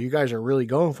wow, you guys are really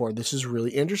going for it. This is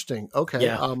really interesting. Okay.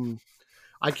 Yeah.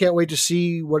 I can't wait to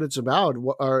see what it's about.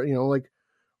 What are, you know, like,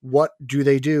 what do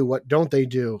they do? What don't they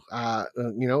do?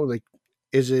 You know, like,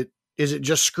 is it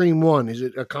just Scream 1? Is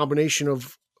it a combination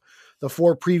of the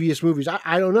 4 previous movies?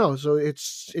 I don't know. So it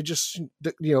just,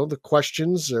 you know, the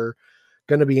questions are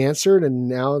going to be answered, and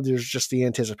now there's just the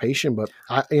anticipation. But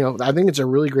I think it's a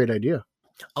really great idea.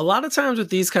 A lot of times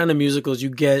with these kind of musicals, you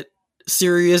get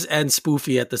serious and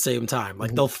spoofy at the same time.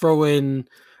 Like they'll throw in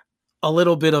a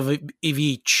little bit of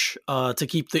each to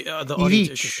keep the audience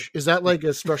interested. Is that like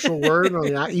a special word?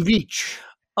 Each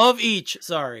of each.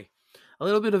 Sorry, a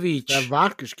little bit of each. That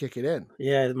vodka's kicking in.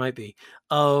 Yeah, it might be.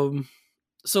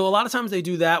 So a lot of times they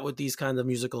do that with these kinds of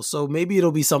musicals. So maybe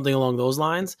it'll be something along those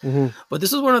lines. But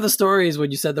this was one of the stories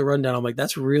when you said the rundown. I'm like,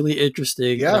 that's really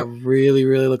interesting. Yeah, I'm really,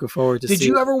 really looking forward to. Did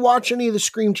you ever watch any of the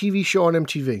Scream TV show on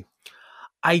MTV?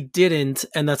 I didn't,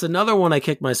 and that's another one I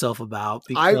kicked myself about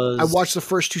because I watched the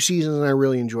first 2 seasons and I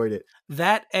really enjoyed it.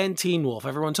 That and Teen Wolf.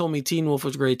 Everyone told me Teen Wolf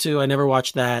was great too. I never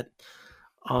watched that.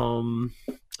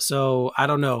 So I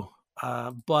don't know.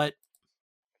 But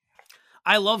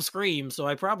I love Scream, so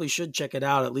I probably should check it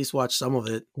out, at least watch some of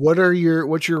it.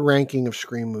 What's your ranking of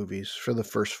Scream movies for the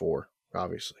first 4,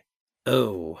 obviously?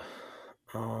 Oh.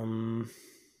 One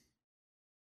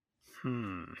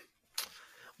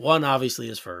obviously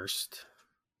is first.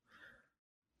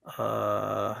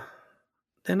 Then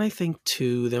I think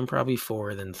 2, then probably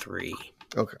 4, then 3.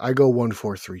 Okay, I go 1,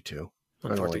 4, 3, 2.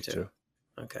 1, 4, 3, 2.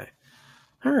 Okay.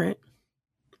 All right.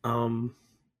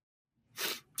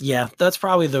 Yeah, that's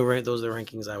probably those are the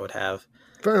rankings I would have.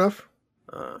 Fair enough.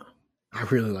 I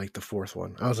really like the 4th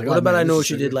one. I was like, what about I Know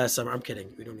What You Did Last Summer? I'm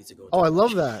kidding. We don't need to go. I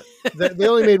love that. They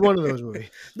only made one of those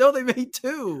movies. No, they made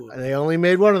 2. They only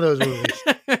made one of those movies.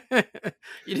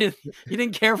 You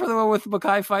didn't care for the one with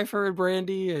Mekhi Phifer and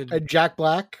Brandy and Jack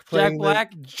Black playing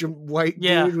Black, white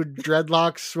dude with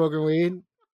dreadlocks smoking weed.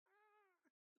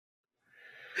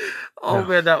 Oh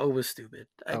man, that one was stupid.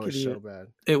 That was so bad.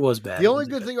 It was bad. The only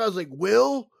good thing I was like,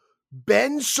 Will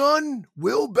Benson.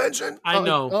 I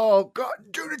know. Oh god,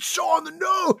 dude, it's so on the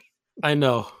nose. I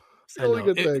know. It's the only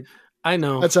good thing. I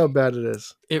know. That's how bad it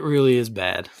is. It really is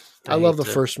bad. I love the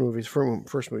first movies.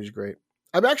 First movie's great.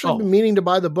 I've actually been meaning to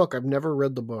buy the book. I've never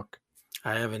read the book.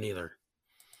 I haven't either.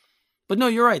 But no,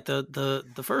 you're right. The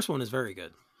first one is very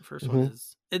good. The first one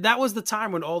is. That was the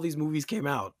time when all these movies came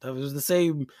out. That was the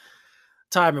same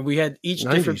time, and we had each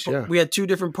 90s, different. We had 2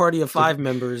 different Party of 5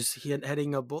 members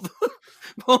heading up both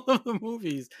of the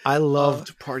movies. I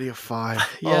loved Party of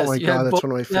 5. Yes, oh my god, that's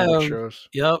one of my favorite shows.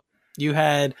 Yep. You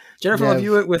had Jennifer Love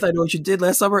Hewitt with I Know What You Did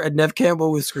Last Summer, and Nev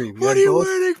Campbell with Scream. What are you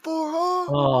waiting for, huh?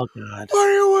 Oh god. What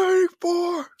are you waiting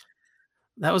for?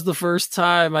 That was the first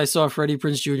time I saw Freddie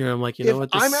Prinze Jr. I'm like, know what?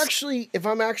 If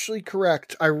I'm actually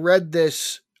correct, I read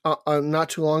this not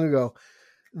too long ago.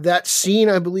 That scene,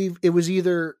 I believe, it was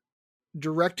either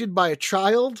directed by a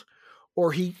child,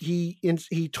 or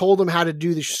he told them how to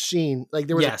do the scene. Like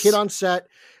there was a kid on set,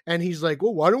 and he's like,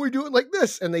 "Well, why don't we do it like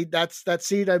this?" And that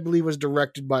scene, I believe, was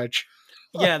directed by a child.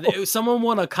 Yeah, someone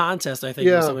won a contest, I think,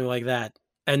 or something like that,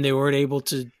 and they weren't able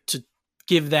to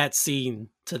give that scene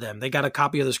to them. They got a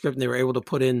copy of the script, and they were able to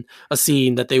put in a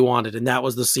scene that they wanted, and that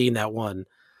was the scene that won.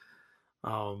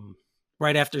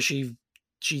 Right after she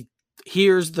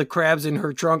hears the crabs in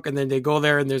her trunk, and then they go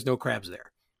there, and there's no crabs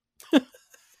there.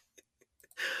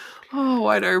 Oh,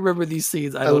 why do I remember these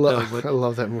scenes? I don't know. But, I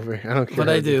love that movie. I don't care. But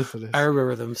I do. I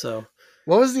remember them. So,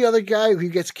 what was the other guy who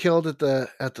gets killed at the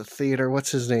theater?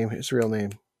 What's his name? His real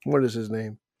name? What is his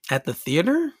name? At the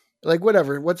theater? Like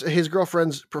whatever. What's his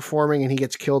girlfriend's performing and he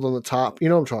gets killed on the top? You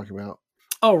know what I'm talking about?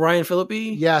 Oh, Ryan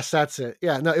Phillippe? Yes, that's it.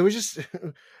 Yeah, no, it was just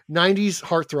 90s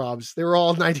heartthrobs. They were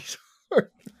all 90s.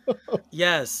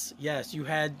 Yes. You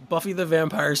had Buffy the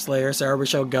Vampire Slayer, Sarah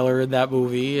Michelle Gellar in that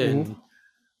movie, and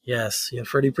yes,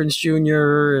 Freddie Prinze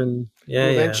Jr. and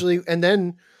eventually, and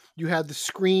then You had the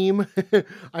Scream.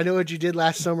 I Know What You Did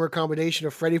Last Summer, a combination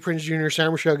of Freddie Prinze Jr.,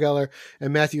 Sarah Michelle Gellar,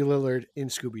 and Matthew Lillard in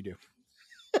Scooby-Doo.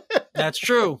 That's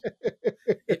true.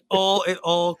 It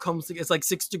all comes together. It's like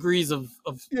 6 degrees of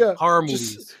Yeah, horror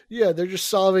movies. Yeah, they're just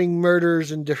solving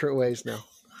murders in different ways now.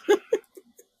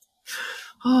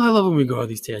 Oh, I love when we go on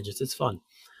these tangents. It's fun.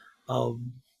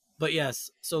 But yes.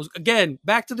 So again,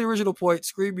 back to the original point.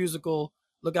 Scream musical.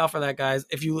 Look out for that, guys.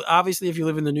 If you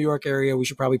live in the New York area, we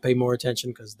should probably pay more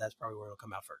attention because that's probably where it'll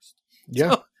come out first.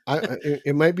 Yeah, So,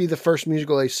 it might be the first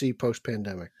musical I see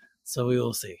post-pandemic. So we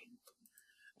will see.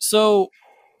 So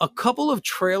a couple of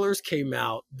trailers came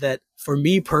out that, for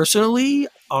me personally,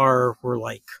 were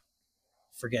like,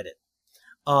 forget it.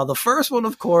 The first one,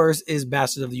 of course, is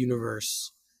Masters of the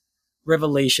Universe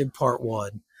Revelation Part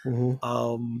 1.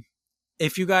 Mm-hmm.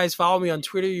 If you guys follow me on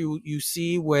Twitter, you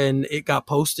see when it got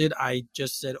posted, I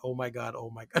just said, "Oh my god,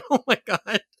 oh my god, oh my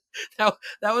god."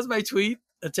 That was my tweet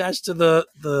attached to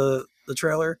the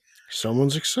trailer.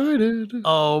 Someone's excited.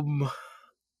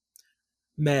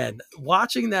 Man,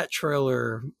 watching that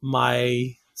trailer,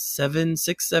 my 6,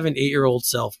 7, 8-year-old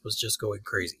self was just going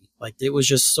crazy. Like, it's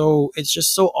just so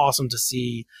awesome to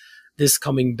see this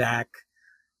coming back.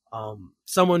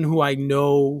 Someone who I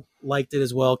know liked it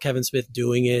as well, Kevin Smith,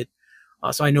 doing it.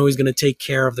 So I know he's going to take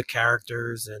care of the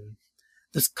characters, and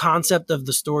this concept of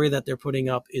the story that they're putting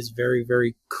up is very,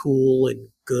 very cool and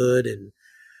good. And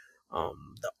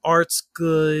the art's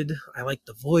good. I like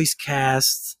the voice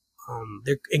cast.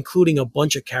 They're including a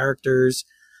bunch of characters.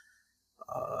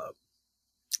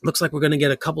 Looks like we're going to get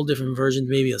a couple different versions,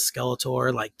 maybe a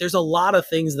Skeletor. Like, there's a lot of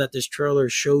things that this trailer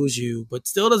shows you, but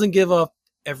still doesn't give up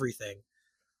everything.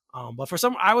 But for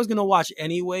some, I was going to watch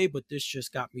anyway, but this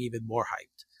just got me even more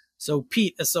hyped. So,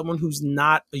 Pete, as someone who's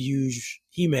not a huge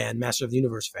He-Man, Master of the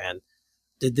Universe fan,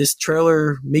 did this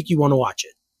trailer make you want to watch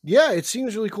it? Yeah, it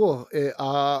seems really cool.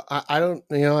 I don't,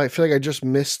 I feel like I just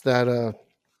missed that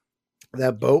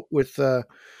boat with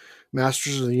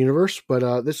Masters of the Universe,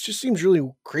 but this just seems really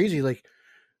crazy. Like,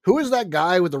 who is that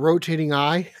guy with the rotating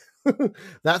eye?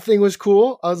 That thing was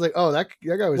cool. I was like, oh, that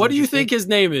guy was. What do you think his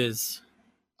name is?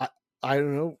 I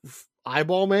don't know.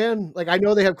 Eyeball Man. Like, I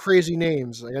know they have crazy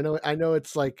names. Like, I know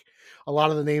it's like a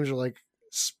lot of the names are like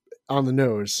on the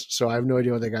nose, so I have no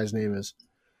idea what that guy's name is.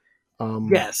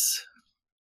 Yes.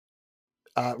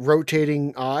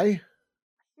 Rotating eye.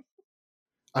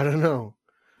 I don't know.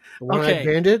 One-eyed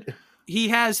bandit. He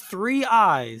has 3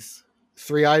 eyes.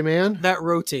 3-eye man that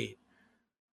rotate.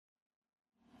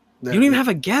 You don't even have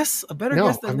a guess? A better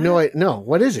guess than that? No, no.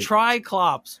 What is it?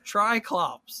 Triclops.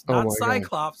 Not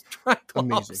Cyclops.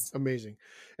 Triclops. Amazing.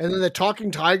 And then the talking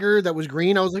tiger that was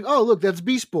green, I was like, oh, look, that's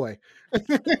Beast Boy.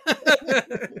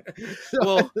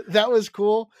 Well, that was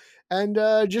cool. And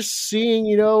just seeing,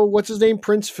 what's his name?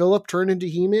 Prince Philip turn into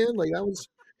He-Man. Like, that was,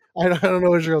 I don't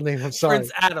know his real name. I'm sorry.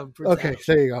 Prince Adam. Okay,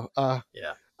 there you go.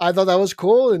 Yeah. I thought that was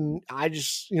cool. And I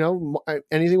just,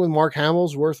 anything with Mark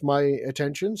Hamill's worth my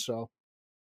attention. So.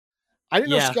 I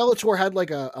didn't know Skeletor had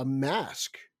like a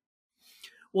mask.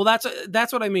 Well,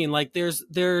 that's what I mean. Like,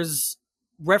 there's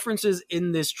references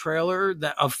in this trailer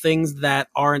of things that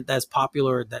aren't as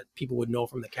popular that people would know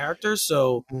from the characters.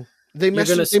 So they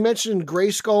mentioned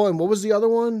Grayskull, and what was the other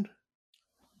one?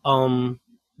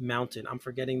 Mountain. I'm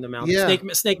forgetting the mountain. Yeah.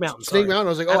 Snake Mountain. Snake Mountain. I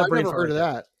was like, oh, I've never heard of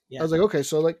that. Yeah. I was like, okay,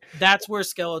 so like that's where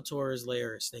Skeletor's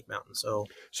lair is, Snake Mountain. So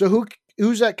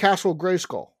who's at Castle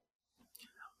Grayskull?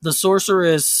 The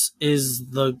sorceress is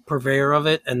the purveyor of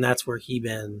it, and that's where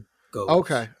He-Man goes.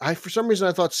 Okay. For some reason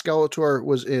I thought Skeletor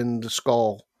was in the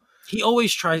skull. He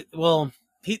always tries. Well,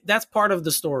 that's part of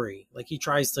the story. Like, he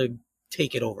tries to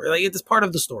take it over. Like, it's part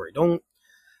of the story.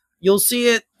 You'll see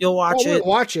it. You'll watch it.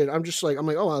 Watch it. I'm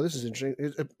like, oh wow, this is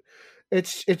interesting.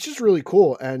 It's just really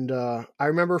cool. And I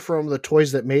remember from the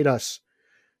Toys That Made Us,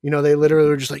 they literally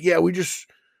were just like, yeah, we just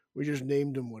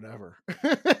named him whatever.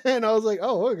 And I was like,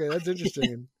 oh, okay, that's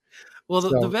interesting. Well,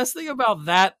 the best thing about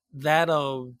that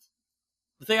the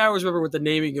thing I always remember with the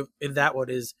naming of in that one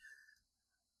is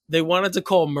they wanted to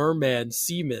call Merman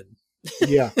Seaman.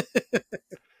 Yeah.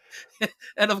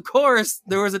 And of course,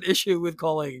 there was an issue with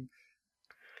calling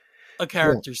a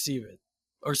character Seaman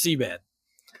or Seaman.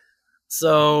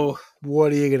 So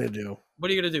what are you going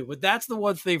to do? But that's the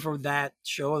one thing from that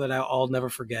show that I'll never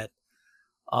forget.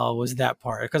 Was that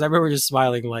part, because I remember just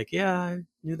smiling like, yeah, I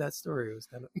knew that story. It was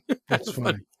kind of that's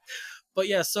funny. But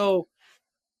yeah, so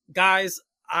guys,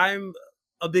 I'm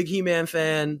a big He-Man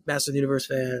fan, Master of the Universe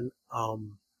fan.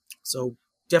 So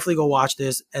definitely go watch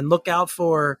this and look out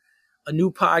for a new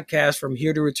podcast from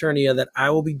Here to Returnia that I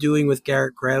will be doing with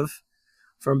Garrett Grev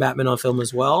from Batman on Film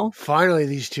as well. Finally,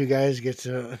 these two guys get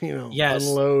to,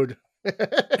 unload.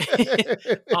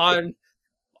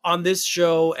 on this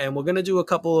show, and we're gonna do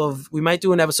we might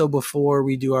do an episode before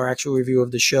we do our actual review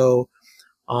of the show,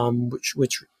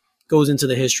 which goes into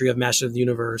the history of Master of the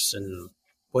Universe and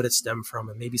what it stemmed from,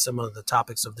 and maybe some of the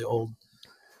topics of the old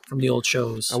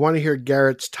shows. I want to hear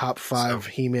Garrett's top 5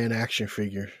 He-Man action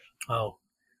figures. Oh,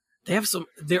 they have some.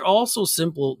 They're all so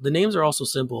simple. The names are also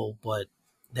simple, but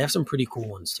they have some pretty cool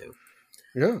ones too.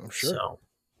 Yeah, I'm sure. So,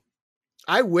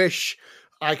 I wish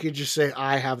I could just say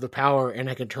I have the power and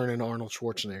I can turn into Arnold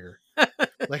Schwarzenegger.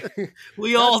 Like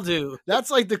we all do.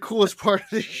 That's like the coolest part of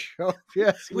the show.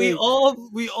 Yes, we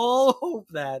all hope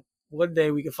that one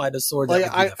day we can find a sword.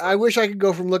 Like I wish I could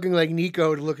go from looking like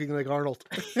Nico to looking like Arnold.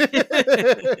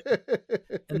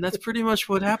 And that's pretty much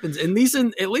what happens. At least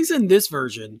in this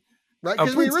version, right?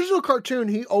 Because in the original cartoon,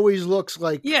 he always looks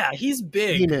like he's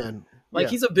big. He-Man. Like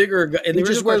he's a bigger guy. He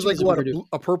just wears like what,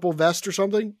 a purple vest or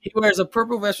something? He wears a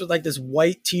purple vest with like this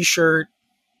white t-shirt.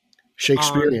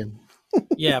 Shakespearean.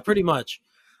 Yeah, pretty much.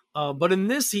 But in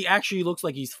this, he actually looks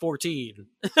like he's 14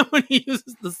 when he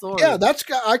uses the sword. Yeah,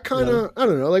 I kind of, I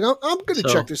don't know. Like I'm going to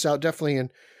check this out definitely. And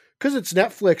because it's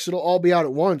Netflix, it'll all be out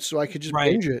at once. So I could just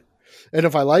binge it. And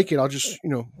if I like it, I'll just,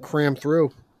 cram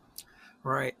through.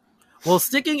 Right. Well,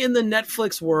 sticking in the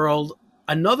Netflix world,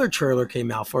 another trailer came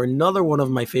out for another one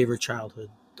of my favorite childhood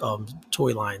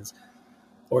toy lines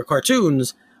or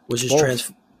cartoons, which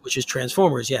is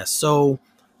Transformers. Yes. So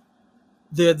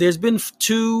there's been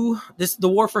two. The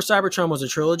War for Cybertron was a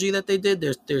trilogy that they did.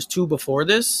 There's 2 before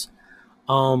this,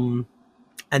 and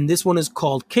this one is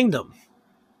called Kingdom.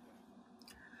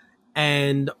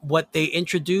 And what they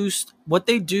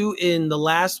do in the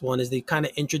last one is they kind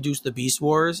of introduce the Beast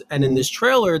Wars, and in this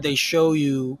trailer they show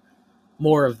you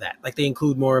more of that. Like they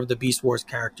include more of the Beast Wars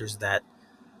characters that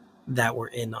were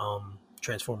in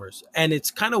Transformers. And it's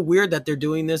kind of weird that they're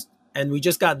doing this, and we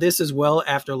just got this as well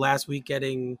after last week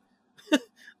getting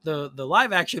the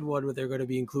live action one where they're going to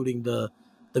be including the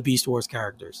Beast Wars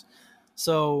characters.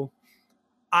 So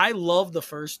I love the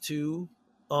first 2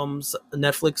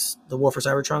 Netflix, the War for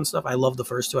Cybertron stuff. I love the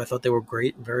first 2. I thought they were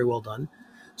great and very well done.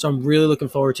 So I'm really looking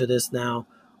forward to this now.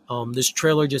 This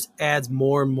trailer just adds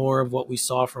more and more of what we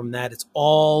saw from that. It's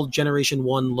all Generation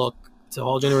 1 look. It's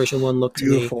all Generation 1 look to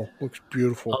beautiful. Looks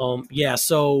beautiful. Yeah,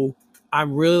 so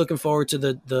I'm really looking forward to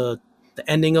the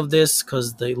ending of this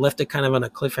because they left it kind of on a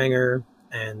cliffhanger,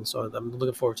 and so I'm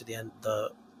looking forward to the end.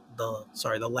 The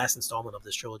last installment of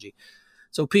this trilogy.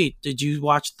 So, Pete, did you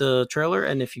watch the trailer?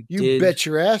 And if you did, you bet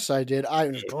your ass I did.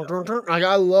 I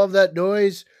love that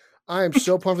noise. I am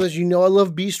so pumped for this. I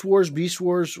love Beast Wars. Beast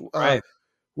Wars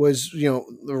was the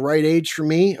right age for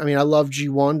me. I mean, I love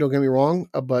G1. Don't get me wrong,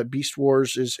 but Beast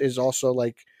Wars is also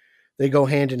like they go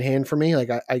hand in hand for me. Like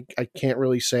I can't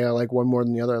really say I like one more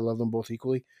than the other. I love them both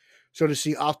equally. So to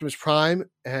see Optimus Prime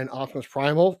and Optimus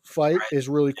Primal fight is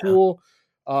really cool.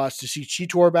 To see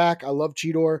Cheetor back, I love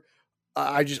Cheetor.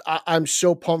 I'm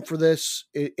so pumped for this.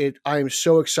 I am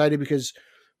so excited because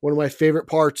one of my favorite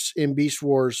parts in Beast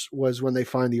Wars was when they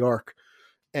find the Ark,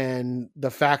 and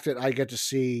the fact that I get to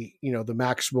see, the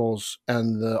Maximals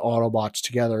and the Autobots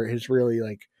together is really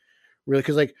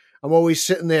because I'm always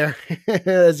sitting there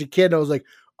as a kid. I was like,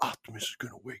 Optimus is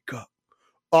going to wake up.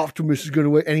 Optimus is going to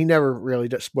wake, and he never really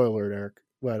does. Spoiler alert, Eric.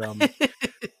 But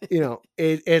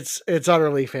it's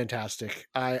utterly fantastic.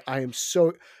 I am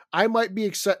so. I might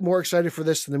be more excited for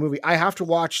this than the movie. I have to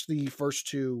watch the first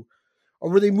 2. Or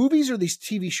were they movies or these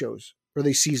TV shows? Or are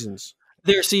they seasons?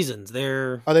 They're seasons.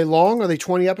 Are they long? Are they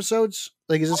 20 episodes?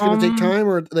 Like, is this going to take time,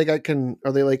 or are they kind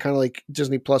of like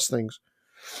Disney Plus things?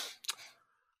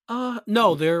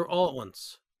 No, they're all at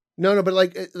once. No, but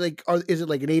is it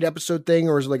like an 8-episode thing,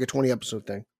 or is it like a 20-episode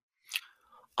thing?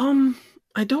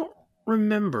 I don't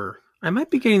remember. I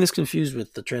might be getting this confused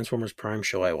with the Transformers Prime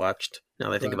show I watched. Now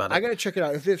that I think about it, I gotta check it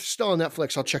out. If it's still on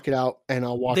Netflix, I'll check it out and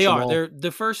I'll watch. They them are. all. They're the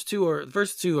first two are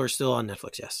still on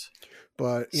Netflix. Yes,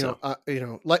 but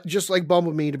just like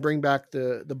Bumblebee, to bring back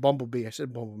the Bumblebee. I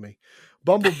said Bumblebee.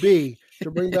 Bumblebee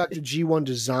to bring back the G1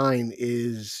 design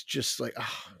is just like,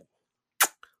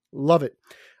 love it.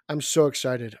 I'm so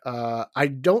excited. I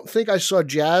don't think I saw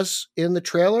Jazz in the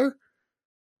trailer.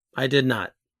 I did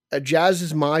not. Jazz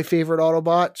is my favorite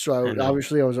Autobot, so I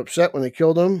was upset when they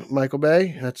killed him, Michael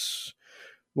Bay. That's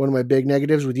one of my big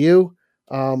negatives with you.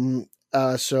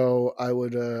 So I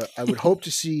would hope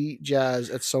to see Jazz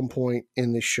at some point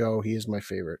in this show. He is my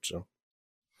favorite. So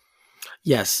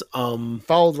yes,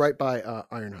 followed right by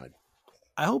Ironhide.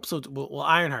 I hope so. Well,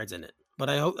 Ironhide's in it, but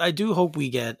I do hope we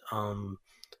get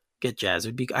Jazz.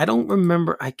 I don't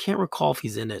remember. I can't recall if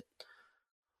he's in it.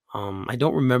 I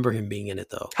don't remember him being in it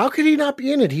though. How could he not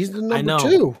be in it? He's the number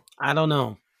 2. I don't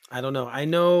know. I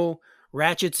know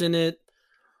Ratchet's in it.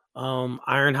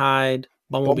 Ironhide,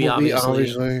 Bumblebee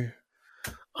obviously.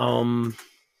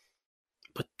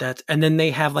 But that's, and then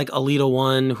they have like Alita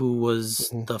 1, who was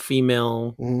the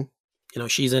female. You know,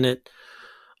 she's in it.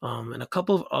 And a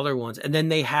couple of other ones. And then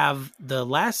they have the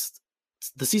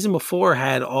season before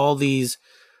had all these,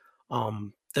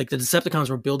 like the Decepticons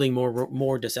were building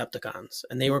more Decepticons,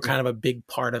 and they were kind of a big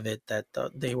part of it, that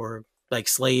they were like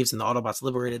slaves and the Autobots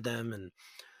liberated them. And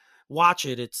watch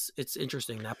it. It's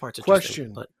interesting. That part's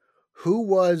interesting. Question. But who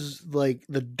was like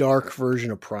the dark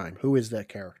version of Prime? Who is that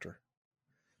character?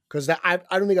 Because I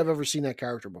don't think I've ever seen that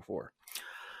character before.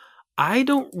 I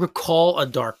don't recall a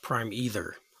Dark Prime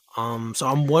either. So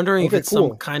I'm wondering if it's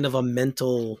some kind of a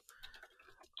mental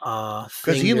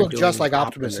because he looked just like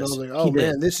Optimus. And I was like, oh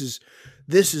man, this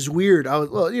is weird. I was,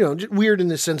 well, you know, just weird in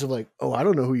the sense of like, oh, I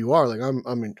don't know who you are. Like I'm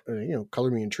you know, color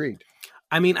me intrigued.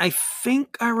 I mean, I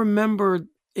think I remember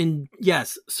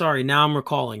now I'm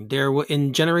recalling.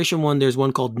 In Generation 1, there's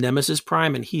one called Nemesis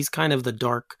Prime, and he's kind of the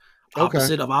dark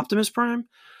opposite of Optimus Prime.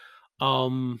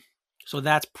 So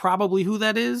that's probably who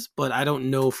that is, but I don't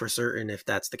know for certain if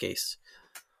that's the case.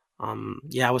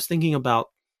 I was thinking about,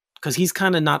 because he's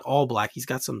kind of not all black. He's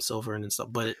got some silver and stuff,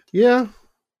 but yeah,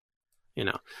 you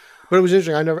know. But it was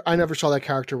interesting. I never saw that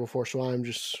character before, so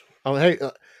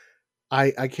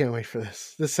I can't wait for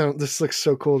this. This looks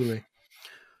so cool to me.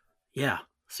 Yeah,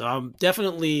 so I'm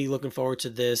definitely looking forward to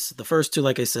this. The first two,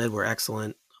 like I said, were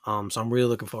excellent. So I'm really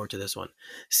looking forward to this one.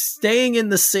 Staying in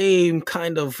the same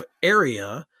kind of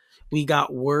area, we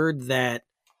got word that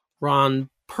Ron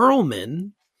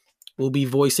Perlman will be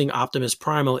voicing Optimus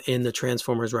Primal in the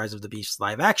Transformers Rise of the Beasts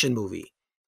live action movie.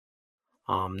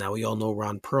 Now we all know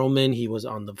Ron Perlman. He was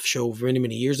on the show many,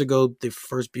 many years ago, the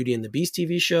first Beauty and the Beast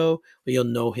TV show. We all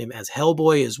know him as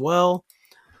Hellboy as well.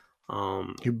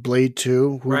 Blade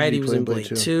 2. Right, he was in Blade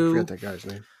 2. I forget that guy's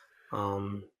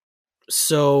name.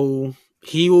 So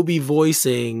he will be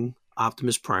voicing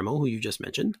Optimus Primal, who you just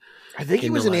mentioned. I think he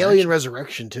was in Alien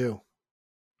Resurrection too.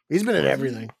 He's been in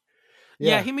everything.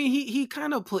 Yeah, I mean, he's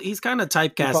kind of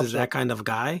typecast as that kind of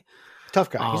guy. Tough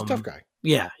guy. He's a tough guy.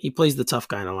 Yeah, he plays the tough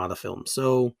guy in a lot of films.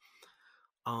 So,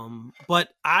 but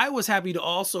I was happy to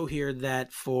also hear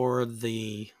that for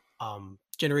the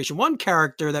Generation 1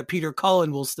 character, that Peter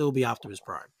Cullen will still be Optimus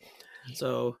Prime.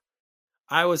 So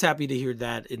I was happy to hear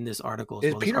that in this article.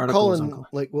 Is Peter Cullen,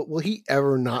 like, will he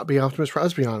ever not be Optimus Prime?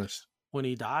 Let's be honest. When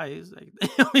he dies.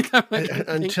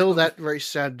 Until that very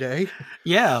sad day.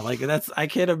 Yeah, like I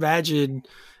can't imagine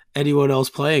anyone else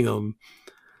playing him.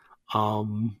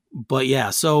 But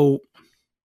yeah, so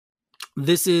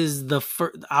this is the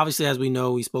first, obviously, as we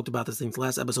know, we spoke about this thing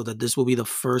last episode, that this will be the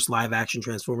first live action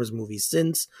Transformers movie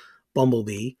since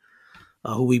Bumblebee,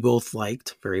 who we both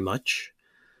liked very much.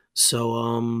 So,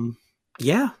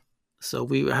 so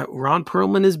Ron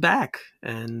Perlman is back,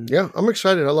 and yeah, I'm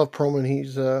excited. I love Perlman.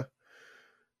 He's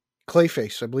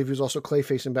Clayface. I believe he was also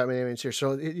Clayface in Batman Animated Series.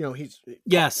 So, you know,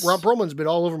 Ron Perlman's been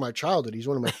all over my childhood. He's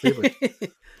one of my favorites.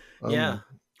 Yeah.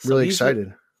 Really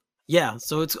excited. Yeah.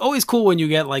 So it's always cool when you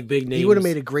get like big names. He would have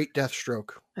made a great Deathstroke.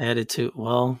 Added to,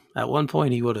 well, at one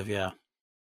point he would have, yeah.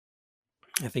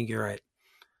 I think you're right.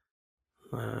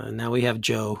 Now we have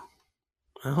Joe.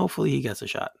 Hopefully he gets a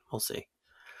shot. We'll see.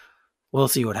 We'll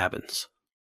see what happens.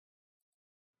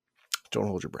 Don't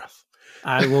hold your breath.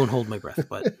 I won't hold my breath,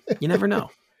 but you never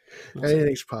know.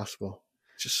 Anything's possible.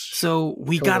 So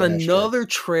we got another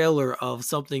trailer of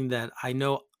something that I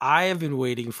know I have been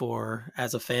waiting for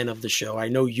as a fan of the show. I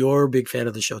know you're a big fan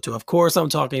of the show too. Of course, I'm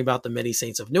talking about The Many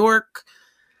Saints of Newark,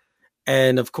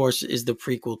 and of course is the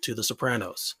prequel to The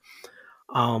Sopranos.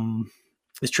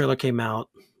 This trailer came out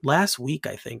last week,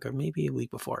 I think, or maybe a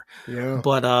week before. Yeah.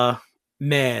 But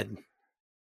man,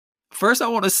 first I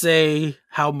want to say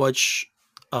how much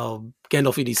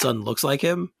Gandolfini's son looks like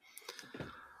him.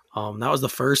 That was the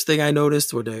first thing I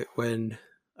noticed when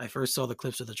I first saw the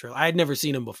clips of the trailer. I had never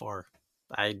seen him before.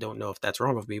 I don't know if that's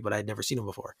wrong with me, but I'd never seen him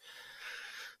before.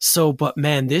 So, but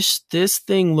man, this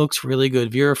thing looks really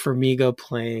good. Vera Farmiga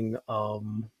playing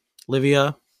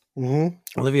Livia.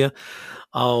 Mm-hmm. Olivia.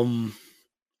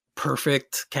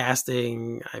 Perfect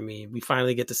casting. I mean, we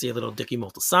finally get to see a little Dickie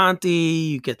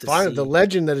Moltisanti. You get to see the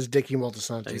legend that is Dickie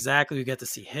Moltisanti. Exactly. You get to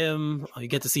see him. You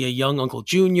get to see a young Uncle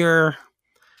Junior.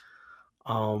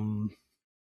 I'm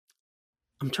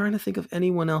trying to think of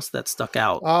anyone else that stuck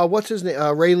out. What's his name?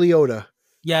 Ray Liotta.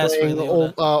 Yes, Ray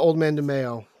Liotta. Old Man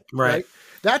DeMeo. Right.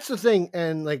 That's the thing,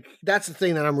 and like that's the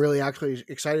thing that I'm really actually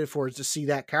excited for, is to see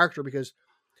that character, because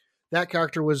that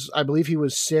character was, I believe, he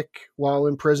was sick while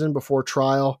in prison before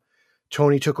trial.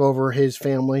 Tony took over his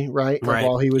family, right?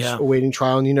 While he was awaiting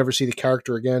trial, and you never see the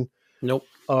character again. Nope.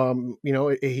 You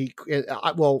know,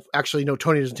 well, actually, no,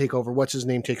 Tony doesn't take over. What's his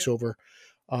name takes over?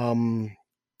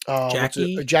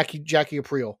 Jackie? Jackie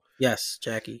Aprile. Yes,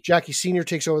 Jackie. Jackie Sr.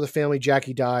 takes over the family.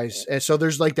 Jackie dies, and so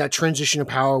there's like that transition of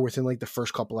power within like the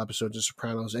first couple episodes of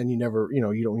Sopranos, and you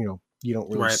don't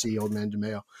really see Old Man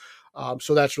DeMeo.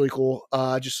 So that's really cool.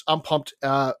 I'm pumped.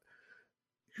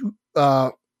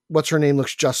 What's her name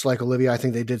looks just like Olivia. I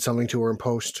think they did something to her in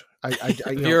post.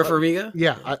 Vera Farmiga.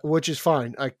 Yeah, which is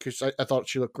fine. Because I thought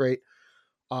she looked great.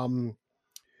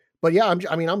 But yeah,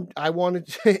 I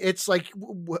wanted. It's like,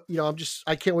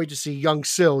 I can't wait to see young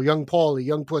Syl, young Paulie,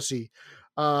 young Pussy.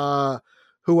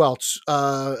 Who else?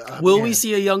 Will we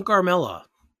see a young Carmela?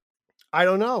 I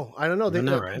don't know.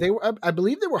 They were, I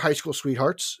believe they were high school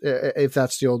sweethearts, if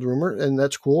that's the old rumor, and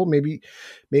that's cool. Maybe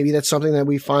that's something that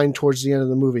we find towards the end of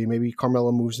the movie. Maybe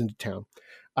Carmela moves into town.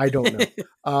 I don't know.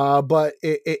 But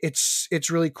it's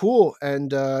really cool.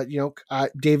 And,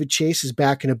 David Chase is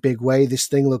back in a big way. This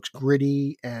thing looks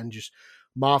gritty and just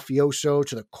mafioso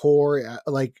to the core,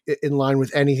 like in line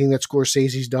with anything that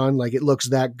Scorsese's done. Like it looks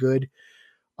that good.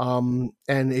 And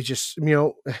it just,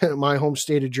 my home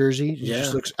state of Jersey,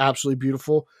 just looks absolutely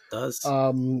beautiful. It does.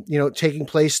 Taking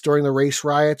place during the race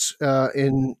riots,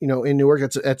 in Newark,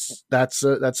 that's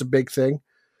a big thing.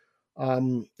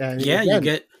 And again, you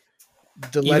get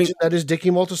the legend that is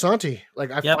Dickie Moltisanti. Like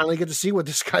I finally get to see what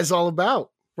this guy's all about.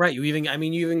 Right. You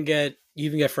even get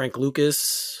Frank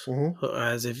Lucas,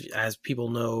 as people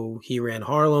know, he ran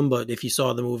Harlem, but if you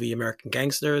saw the movie American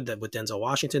Gangster with Denzel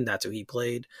Washington, that's who he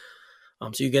played.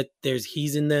 So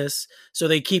he's in this. So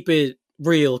they keep it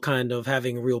real, kind of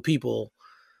having real people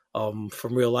from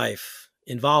real life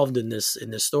involved in this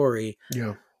story.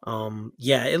 Yeah.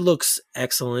 It looks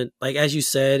excellent. Like, as you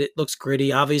said, it looks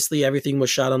gritty. Obviously, everything was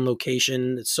shot on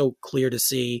location. It's so clear to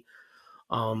see.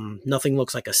 Nothing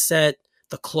looks like a set.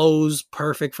 The clothes,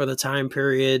 perfect for the time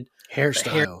period.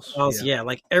 Hairstyles. Yeah,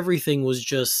 like everything was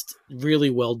just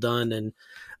really well done. And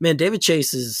man, David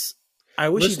Chase I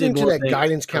wish listening to that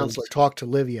guidance counselor talk to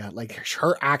Livia, like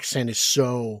her accent is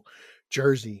so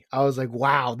Jersey. I was like,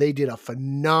 wow, they did a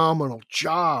phenomenal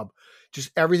job.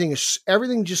 Just everything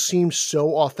just seems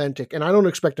so authentic, and I don't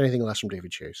expect anything less from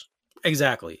David Chase.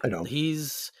 Exactly. I know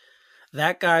he's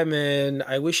that guy, man.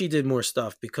 I wish he did more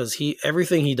stuff because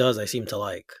everything he does, I seem to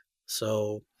like.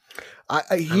 So I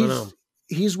don't know.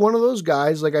 He's one of those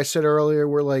guys, like I said earlier,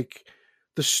 where like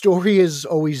the story is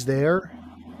always there,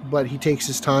 but he takes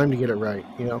his time to get it right,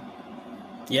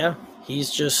 Yeah,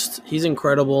 he's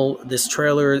incredible. This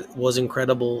trailer was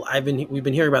incredible. We've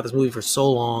been hearing about this movie for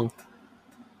so long.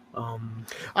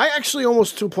 I actually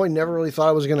almost to a point never really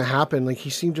thought it was going to happen. Like he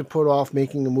seemed to put off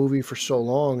making a movie for so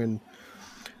long, and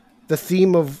the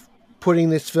theme of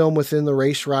putting this film within the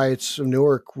race riots of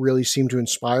Newark really seemed to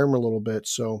inspire him a little bit.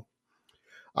 So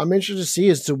I'm interested to see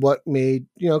as to what made,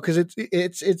 because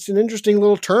it's an interesting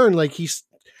little turn. Like he's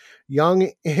young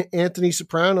Anthony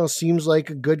Soprano seems like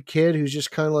a good kid who's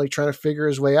just kind of like trying to figure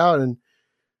his way out, and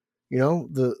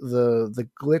the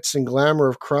glitz and glamour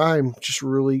of crime just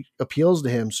really appeals to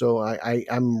him. So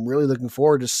I'm really looking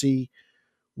forward to see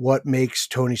what makes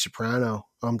Tony Soprano.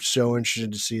 I'm so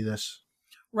interested to see this.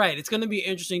 Right. It's going to be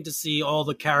interesting to see all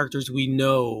the characters we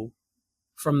know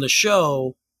from the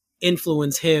show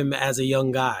influence him as a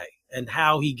young guy and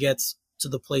how he gets to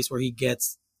the place where he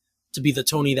gets to be the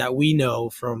Tony that we know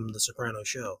from the Soprano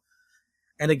show.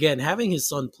 And again, having his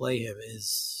son play him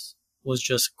was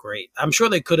just great. I'm sure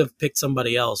they could have picked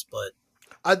somebody else, but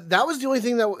that was the only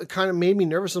thing that kind of made me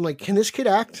nervous. I'm like, can this kid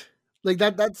act? Like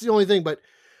that's the only thing. But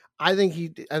I think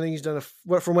he's done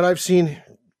from what I've seen.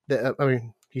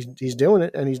 He's doing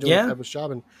it, and he's doing a fabulous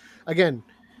job. And again,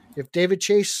 if David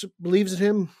Chase believes in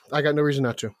him, I got no reason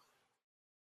not to.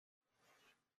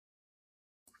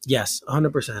 Yes,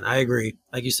 100%. I agree.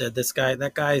 Like you said,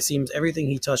 that guy everything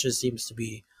he touches seems to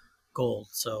be gold.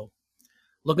 So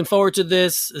looking forward to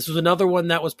this. This was another one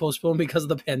that was postponed because of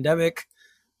the pandemic.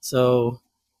 So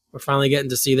we're finally getting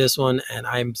to see this one, and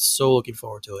I'm so looking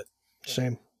forward to it.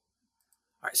 Same.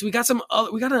 All right, so we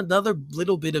got another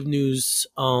little bit of news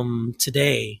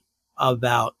today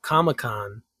about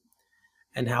Comic-Con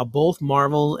and how both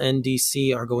Marvel and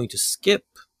DC are going to skip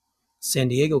San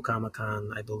Diego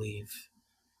Comic-Con, I believe,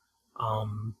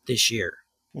 this year.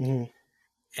 Mm-hmm.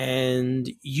 And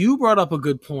you brought up a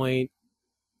good point.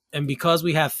 And because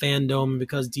we have fandom,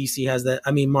 because DC has that,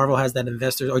 Marvel has that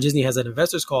investors, or Disney has that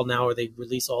investors call now where they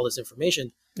release all this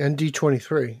information. And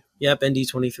D23. Yep, and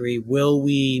D23. Will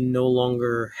we no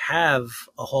longer have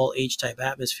a Hall H type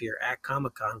atmosphere at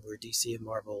Comic-Con where DC and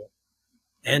Marvel,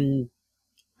 and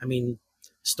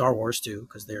Star Wars too,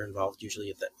 because they're involved usually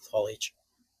at that Hall H?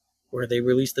 where they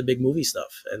release the big movie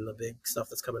stuff and the big stuff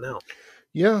that's coming out.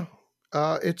 Yeah.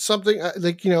 It's something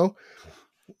like,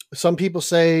 some people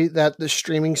say that the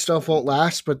streaming stuff won't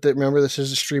last, but remember, this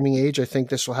is a streaming age. I think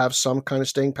this will have some kind of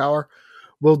staying power.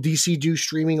 Will DC do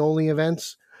streaming only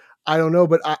events? I don't know,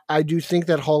 but I do think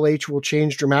that Hall H will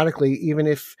change dramatically, even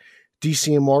if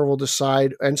DC and Marvel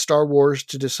decide, and Star Wars,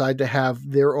 to decide to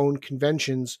have their own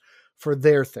conventions for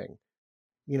their thing.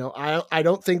 I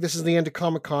don't think this is the end of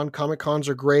Comic-Con. Comic-Cons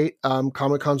are great.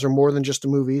 Comic-Cons are more than just the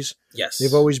movies. Yes.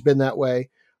 They've always been that way.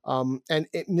 And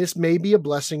this may be a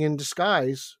blessing in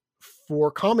disguise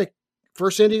for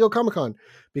San Diego Comic-Con.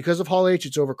 Because of Hall H,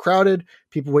 it's overcrowded.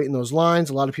 People wait in those lines.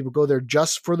 A lot of people go there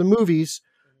just for the movies.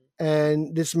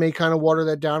 And this may kind of water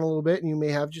that down a little bit. And you may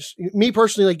have just me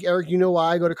personally, like Eric,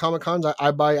 why I go to Comic-Cons.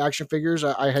 I buy action figures.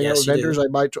 I hang out with vendors. I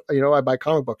buy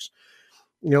comic books.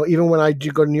 Even when I do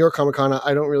go to New York Comic-Con,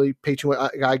 I don't really pay too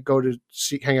much. I go to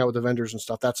hang out with the vendors and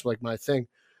stuff. That's like my thing.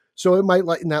 So it might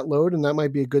lighten that load, and that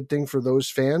might be a good thing for those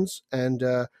fans. And,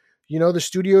 the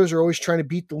studios are always trying to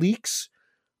beat the leaks.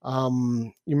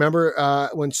 You remember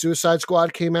when Suicide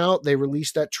Squad came out, they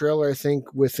released that trailer, I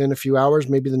think, within a few hours,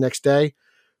 maybe the next day.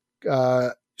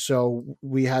 So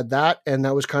we had that, and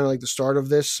that was kind of like the start of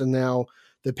this. And now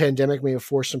the pandemic may have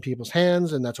forced some people's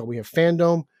hands, and that's why we have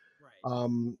fandom.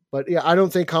 But yeah, I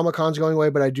don't think Comic-Con's going away,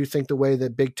 but I do think the way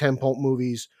that big tentpole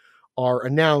movies are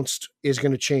announced is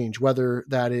going to change, whether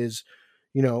that is,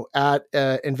 at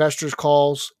investors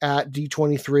calls, at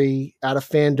D23, at a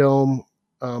fandom.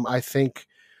 I think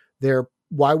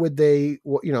why would they,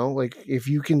 like, if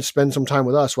you can spend some time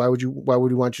with us, why would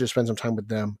we want you to spend some time with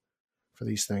them for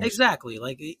these things? Exactly.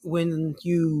 Like if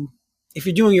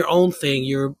you're doing your own thing,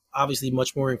 you're obviously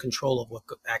much more in control of what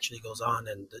actually goes on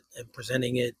and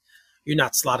presenting it. You're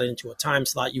not slotted into a time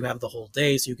slot. You have the whole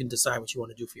day, so you can decide what you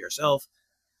want to do for yourself.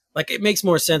 Like, it makes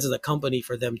more sense as a company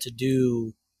for them to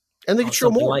do, and they can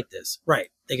show more like this, right?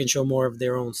 They can show more of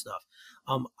their own stuff.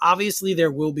 Obviously,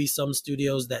 there will be some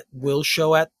studios that will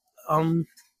show at Hall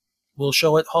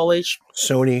H.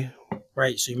 Sony,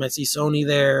 right? So you might see Sony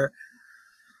there.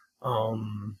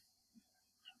 Who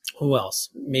else?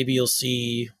 Maybe you'll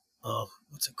see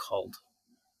what's it called?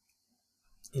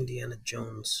 Indiana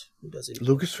Jones. Who does it?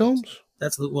 Lucasfilms?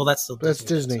 That's still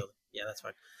Disney. So, yeah, that's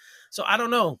fine. So I don't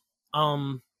know.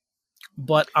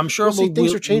 But I'm sure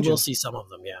things are changing. We'll see some of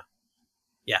them. Yeah.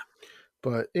 Yeah.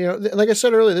 But, like I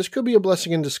said earlier, this could be a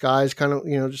blessing in disguise. Kind of,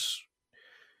 just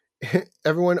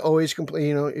everyone always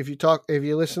complain. If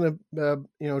you listen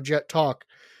to, Jet talk,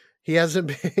 he hasn't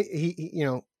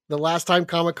been, the last time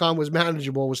Comic-Con was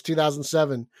manageable was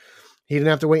 2007. He didn't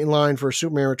have to wait in line for a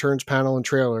Superman Returns panel and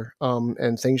trailer.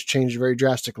 And things changed very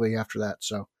drastically after that.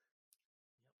 So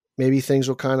maybe things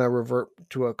will kind of revert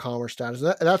to a calmer status.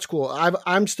 That's cool.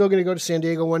 I'm still going to go to San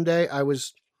Diego one day. I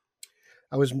was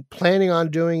planning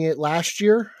on doing it last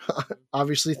year.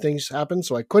 Obviously things happened,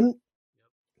 so I couldn't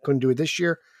do it this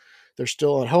year. They're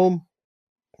still at home,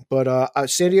 but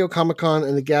San Diego Comic-Con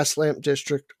and the Gaslamp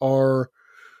District are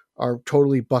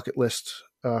totally bucket list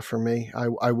for me.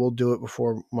 I will do it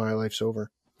before my life's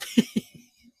over.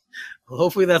 Well,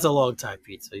 hopefully that's a long time,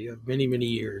 Pete. So you have many, many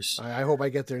years. I hope I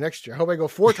get there next year. I hope I go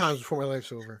 4 times before my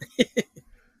life's over.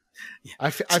 Yeah. I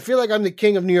feel like I'm the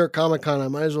king of New York Comic-Con. I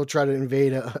might as well try to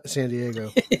invade San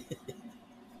Diego.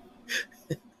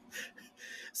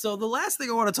 So the last thing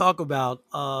I want to talk about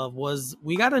was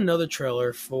we got another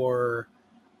trailer for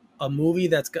a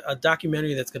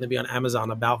documentary that's going to be on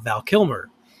Amazon about Val Kilmer.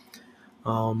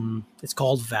 It's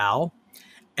called Val,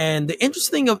 and the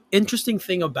interesting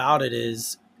thing about it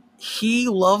is he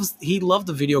loved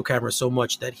the video camera so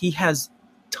much that he has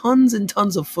tons and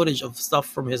tons of footage of stuff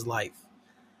from his life.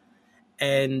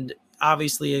 And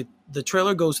obviously the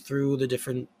trailer goes through the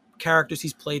different characters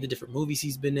he's played, the different movies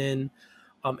he's been in,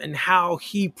 and how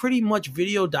he pretty much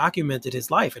video documented his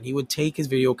life. And he would take his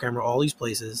video camera all these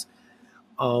places.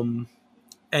 And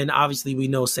obviously we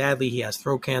know, sadly, he has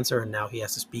throat cancer, and now he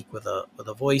has to speak with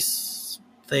a voice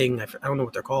thing. I don't know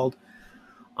what they're called.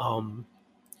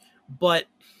 But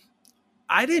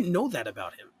I didn't know that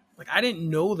about him. Like, I didn't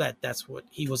know that that's what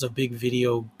he was, a big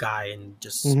video guy. And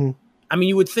just, I mean,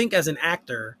 you would think as an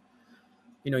actor,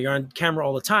 you're on camera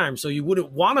all the time, so you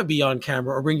wouldn't want to be on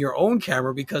camera or bring your own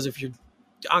camera, because if you're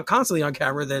constantly on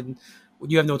camera, then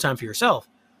you have no time for yourself.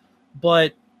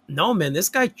 But no, man, this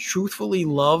guy truthfully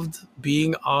loved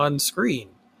being on screen.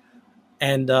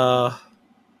 And the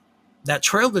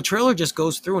trailer just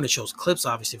goes through, and it shows clips,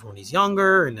 obviously, from when he's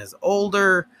younger and as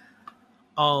older.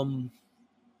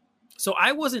 So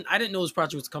I didn't know this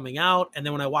project was coming out. And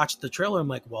then when I watched the trailer, I'm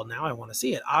like, well, now I want to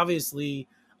see it. Obviously,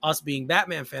 us being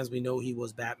Batman fans, we know he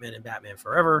was Batman and Batman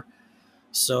Forever.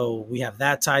 So we have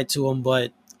that tied to him.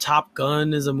 But Top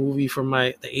Gun is a movie from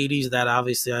the 80s that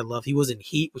obviously I love. He was in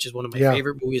Heat, which is one of my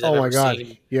favorite movies I've ever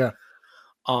seen. Yeah.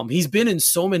 He's been in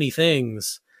so many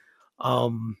things.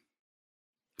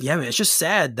 Yeah, man, it's just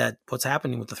sad that what's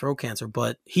happening with the throat cancer,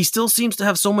 but he still seems to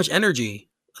have so much energy.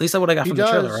 At least that's what I got from the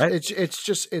trailer, right?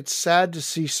 It's sad to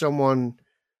see someone,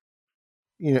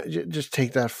 just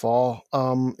take that fall.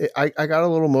 I got a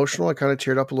little emotional. I kind of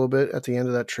teared up a little bit at the end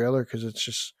of that trailer because it's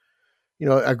just,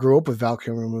 I grew up with Val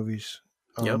Kilmer movies.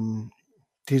 Yep.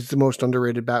 He's the most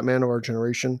underrated Batman of our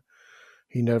generation.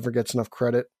 He never gets enough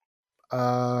credit.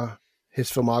 His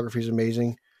filmography is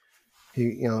amazing.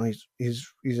 He's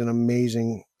an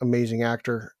amazing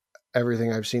actor.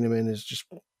 Everything I've seen him in is just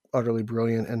utterly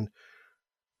brilliant. And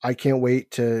I can't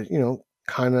wait to,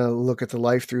 kind of look at the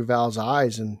life through Val's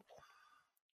eyes. And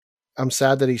I'm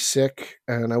sad that he's sick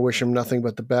and I wish him nothing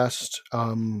but the best.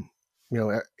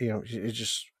 It's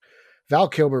just Val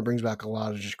Kilmer brings back a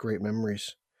lot of just great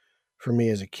memories for me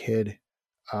as a kid.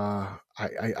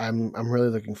 I'm really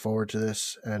looking forward to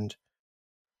this. And,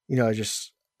 I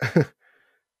just,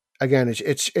 again,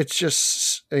 it's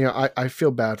just, I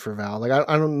feel bad for Val. Like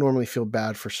I don't normally feel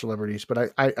bad for celebrities,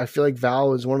 but I feel like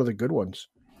Val is one of the good ones.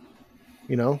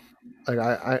 Like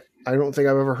I don't think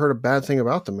I've ever heard a bad thing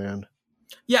about the man.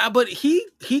 Yeah, but he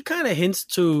kind of hints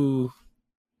to,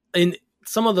 in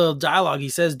some of the dialogue he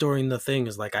says during the thing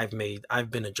is like, I've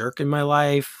been a jerk in my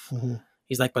life. Mm-hmm.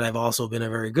 He's like, but I've also been a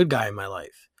very good guy in my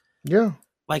life. Yeah.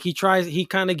 Like he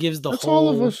kind of gives That's all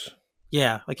of us.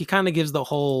 Yeah. Like he kind of gives the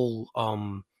whole,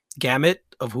 gamut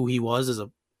of who he was as a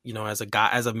guy,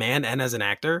 as a man and as an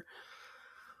actor.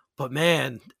 But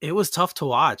man, it was tough to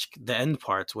watch the end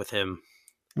parts with him.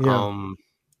 Yeah.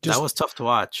 That was tough to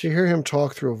watch. To hear him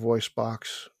talk through a voice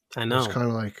box. I know. It's kind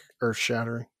of like earth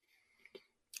shattering.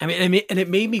 I mean, and it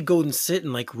made me go and sit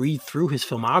and like read through his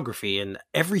filmography and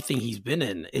everything he's been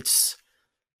in. It's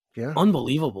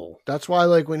unbelievable. That's why,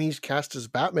 like, when he's cast as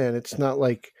Batman, it's not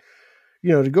like,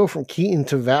 to go from Keaton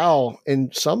to Val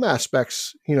in some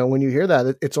aspects, when you hear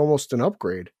that, it's almost an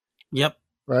upgrade. Yep.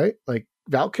 Right? Like,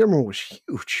 Val Kilmer was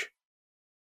huge.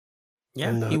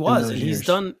 Yeah, he was. And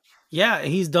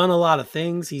he's done a lot of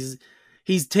things.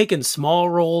 He's taken small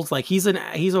roles. Like he's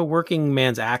a working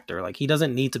man's actor. Like he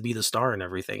doesn't need to be the star and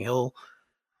everything. He'll,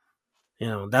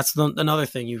 that's another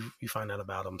thing you find out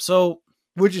about him. So,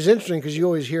 which is interesting because you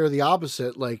always hear the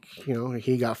opposite. Like,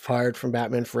 he got fired from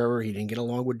Batman Forever. He didn't get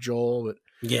along with Joel. But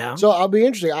yeah. So I'll be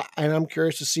interested. And I'm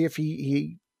curious to see if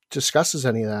he discusses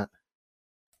any of that.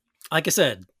 Like I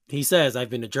said, he says, I've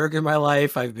been a jerk in my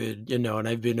life. I've been, and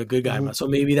I've been a good guy. Mm-hmm. So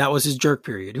maybe that was his jerk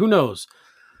period. Who knows?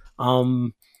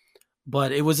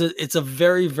 But it's a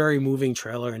very, very moving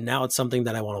trailer. And now it's something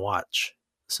that I want to watch.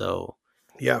 So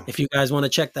yeah, if you guys want to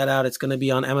check that out, it's going to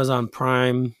be on Amazon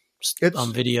Prime.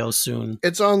 On video soon.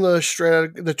 It's on the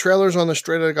trailer's on the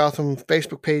Straight Outta Gotham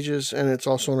Facebook pages, and it's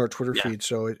also on our Twitter feed.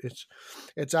 So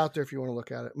it's out there if you want to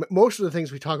look at it. Most of the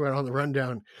things we talk about on the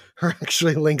rundown are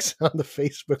actually links on the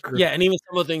Facebook group. Yeah, and even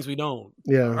some of the things we don't.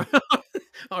 Yeah,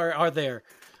 are there.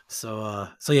 So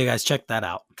yeah, guys, check that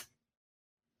out.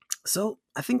 So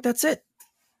I think that's it.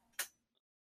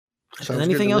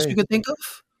 Anything else you could think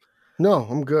of? No,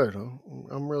 I'm good.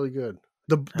 I'm really good.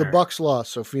 The Bucks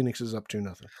lost, so Phoenix is up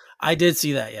 2-0. I did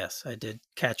see that. Yes, I did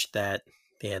catch that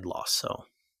they had lost. So,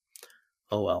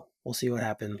 oh well, we'll see what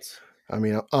happens. I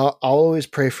mean, I'll always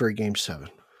pray for a Game 7.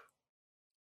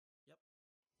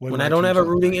 Yep. When I don't have a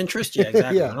rooting interest, yeah,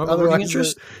 exactly. Yeah, otherwise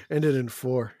it ended in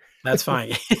 4. That's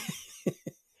fine.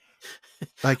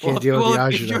 I can't deal with the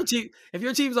agita. If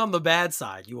your team's on the bad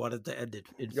side, you wanted to end it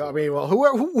in 4. I mean, well,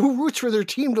 who roots for their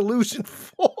team to lose in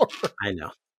 4? I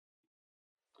know.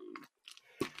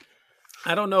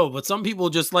 I don't know, but some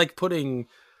people just like putting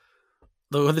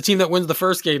the team that wins the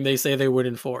first game, they say they win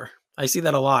in 4. I see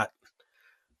that a lot.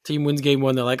 Team wins game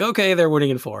 1, they're like, okay, they're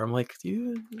winning in 4. I'm like,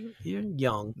 you're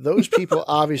young. Those people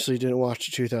obviously didn't watch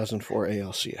the 2004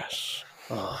 ALCS.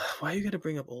 Oh, why are you going to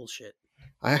bring up old shit?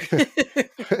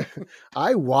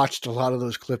 I watched a lot of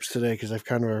those clips today because I've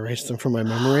kind of erased them from my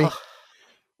memory.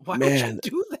 Why would you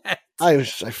do that? I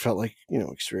felt like,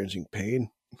 experiencing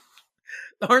pain.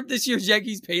 Aren't this year's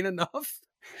Yankees pain enough?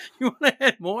 You want to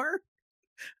add more?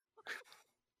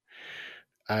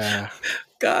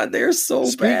 God, they're so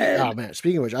bad. Oh man!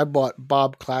 Speaking of which, I bought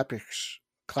Bob Klapisch.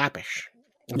 I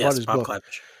bought his book.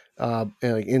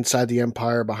 Like Inside the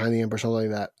Empire, Behind the Empire,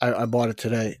 something like that. I bought it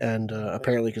today, and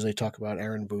apparently because they talk about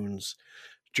Aaron Boone's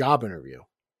job interview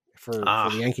for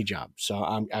the Yankee job,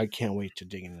 so I can't wait to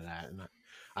dig into that. And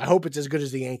I hope it's as good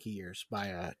as the Yankee years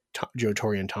by Joe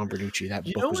Torre and Tom Bertucci. That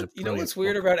book was you know what's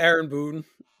weird about Aaron Boone?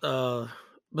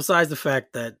 Besides the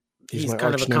fact that He's my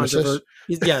kind of arch a nemesis.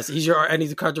 he's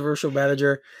a controversial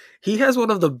manager. He has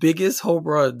one of the biggest home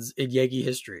runs in Yankee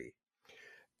history.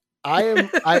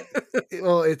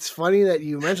 Well, it's funny that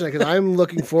you mentioned it because I'm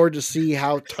looking forward to see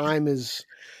how time is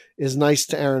nice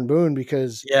to Aaron Boone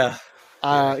because Yeah.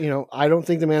 I don't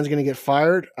think the man's going to get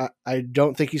fired. I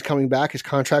don't think he's coming back. His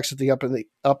contract's up at the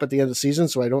end of the season,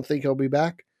 so I don't think he'll be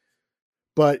back.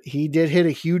 But he did hit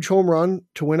a huge home run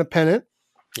to win a pennant.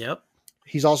 Yep.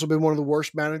 He's also been one of the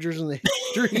worst managers in the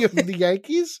history of the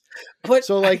Yankees. But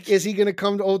so, is he going to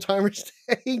come to Old Timers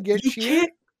Day and get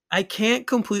cheered? I can't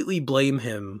completely blame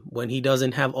him when he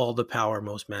doesn't have all the power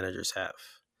most managers have.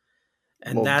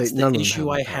 And that's the issue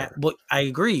I have. But I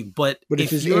agree. But if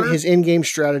his in-game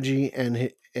strategy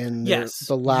and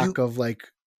the lack of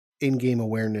in-game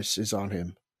awareness is on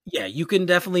him. Yeah, you can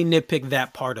definitely nitpick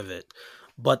that part of it.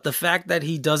 But the fact that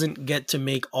he doesn't get to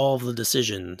make all of the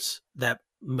decisions that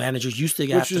managers used to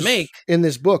have to make. In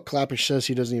this book, Klapisch says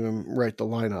he doesn't even write the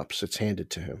lineups. It's handed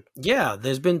to him. Yeah,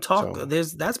 there's been talk.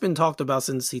 That's been talked about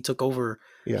since he took over.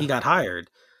 Yeah. He got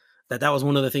hired. That was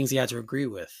one of the things he had to agree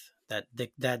with. That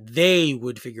they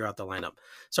would figure out the lineup.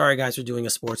 Sorry, guys, we're doing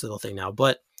a sports little thing now.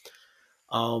 But,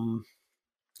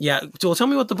 yeah. So tell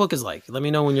me what the book is like. Let me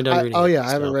know when you're done reading it.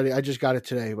 I haven't read it. I just got it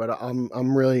today. But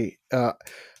I'm really...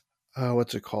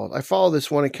 what's it called? I follow this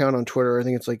one account on Twitter. I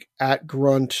think it's at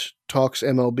Grunt Talks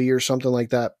MLB or something like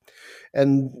that.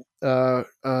 And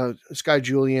this guy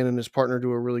Julian and his partner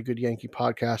do a really good Yankee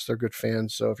podcast. They're good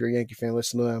fans. So if you're a Yankee fan,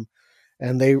 listen to them.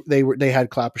 And they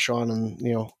had Klapisch on,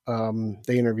 and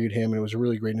they interviewed him, and it was a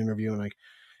really great interview. And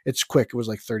it's quick. It was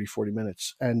 30, 40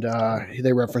 minutes. And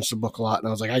they referenced the book a lot. And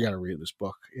I was like, I got to read this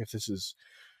book.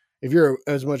 If you're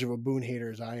as much of a Boone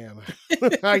hater as I am,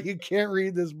 you can't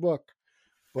read this book.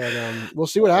 But we'll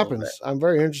see what happens. I'm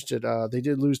very interested. They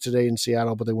did lose today in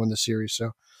Seattle, but they won the series.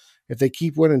 So if they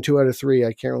keep winning 2 out of 3,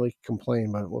 I can't really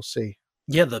complain, but we'll see.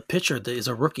 Yeah, the pitcher is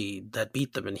a rookie that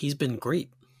beat them, and he's been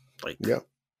great. Yeah,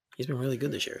 he's been really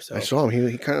good this year. So I saw him.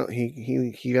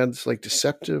 He had this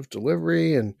deceptive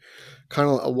delivery and kind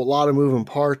of a lot of moving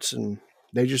parts, and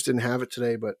they just didn't have it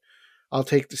today. But I'll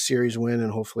take the series win,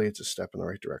 and hopefully it's a step in the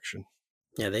right direction.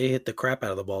 Yeah, they hit the crap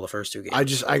out of the ball the first 2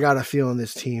 games. I got a feeling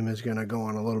this team is going to go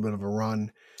on a little bit of a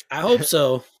run. I hope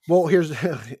so. Well,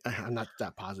 I'm not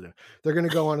that positive. They're going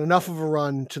to go on enough of a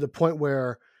run to the point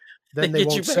where then they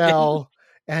won't sell,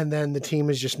 and then the team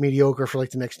is just mediocre for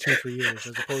the next 2 or 3 years,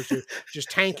 as opposed to just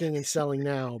tanking and selling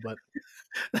now. But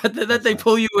that they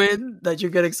pull you in, that you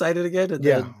get excited again. And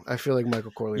then, I feel like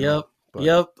Michael Corleone.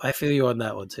 Yep, I feel you on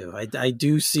that one too. I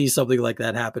do see something like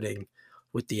that happening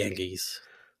with the Yankees.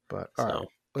 But all right,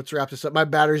 let's wrap this up. My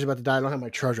battery's about to die. I don't have my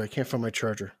charger. I can't find my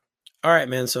charger. All right,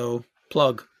 man. So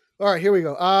plug. All right, here we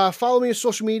go. Follow me on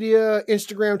social media,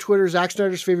 Instagram, Twitter, Zack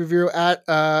Snyder's Favorite View, at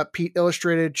Pete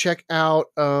Illustrated. Check out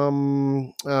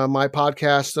my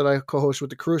podcast that I co-host with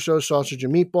the Caruso, Sausage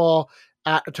and Meatball,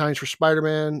 at Italians for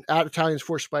Spider-Man, at Italians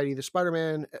for Spidey,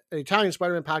 the Italian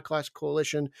Spider-Man Podcast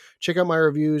Coalition. Check out my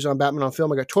reviews on Batman on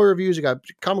Film. I got toy reviews. I got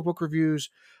comic book reviews.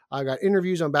 I got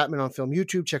interviews on Batman on Film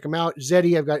YouTube. Check them out.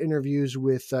 Zeddy, I've got interviews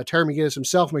with Terry McGinnis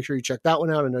himself. Make sure you check that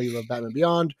one out. I know you love Batman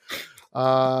Beyond.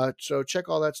 So check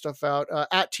all that stuff out.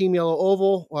 At Team Yellow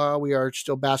Oval, we are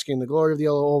still basking in the glory of the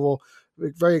Yellow Oval.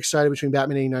 We're very excited between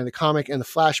Batman 89, the comic, and the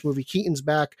Flash movie. Keaton's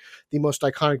back, the most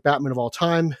iconic Batman of all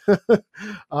time.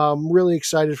 Really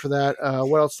excited for that.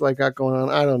 What else do I got going on?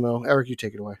 I don't know. Eric, you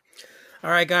take it away.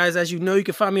 All right, guys. As you know, you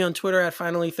can find me on Twitter at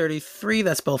Finally33.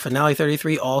 That's spelled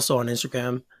Finale33. Also on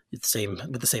Instagram, it's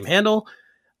with the same handle.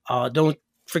 Don't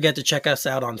forget to check us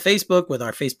out on Facebook with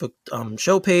our Facebook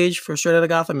show page for Straight Outta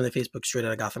Gotham and the Facebook Straight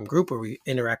Outta Gotham group, where we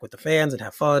interact with the fans and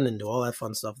have fun and do all that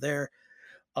fun stuff there.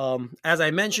 As I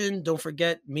mentioned, don't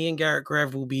forget, me and Garrett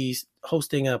Grev will be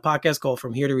hosting a podcast called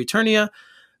From Here to Eternia,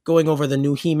 going over the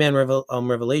new He-Man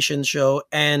Revelations show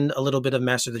and a little bit of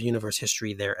Master of the Universe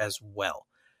history there as well.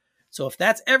 So if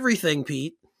that's everything,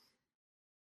 Pete.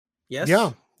 Yes?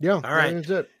 Yeah. All right. That's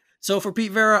it. So for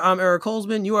Pete Vera, I'm Eric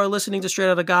Holzman. You are listening to Straight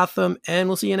Outta Gotham, and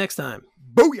we'll see you next time.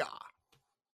 Booyah!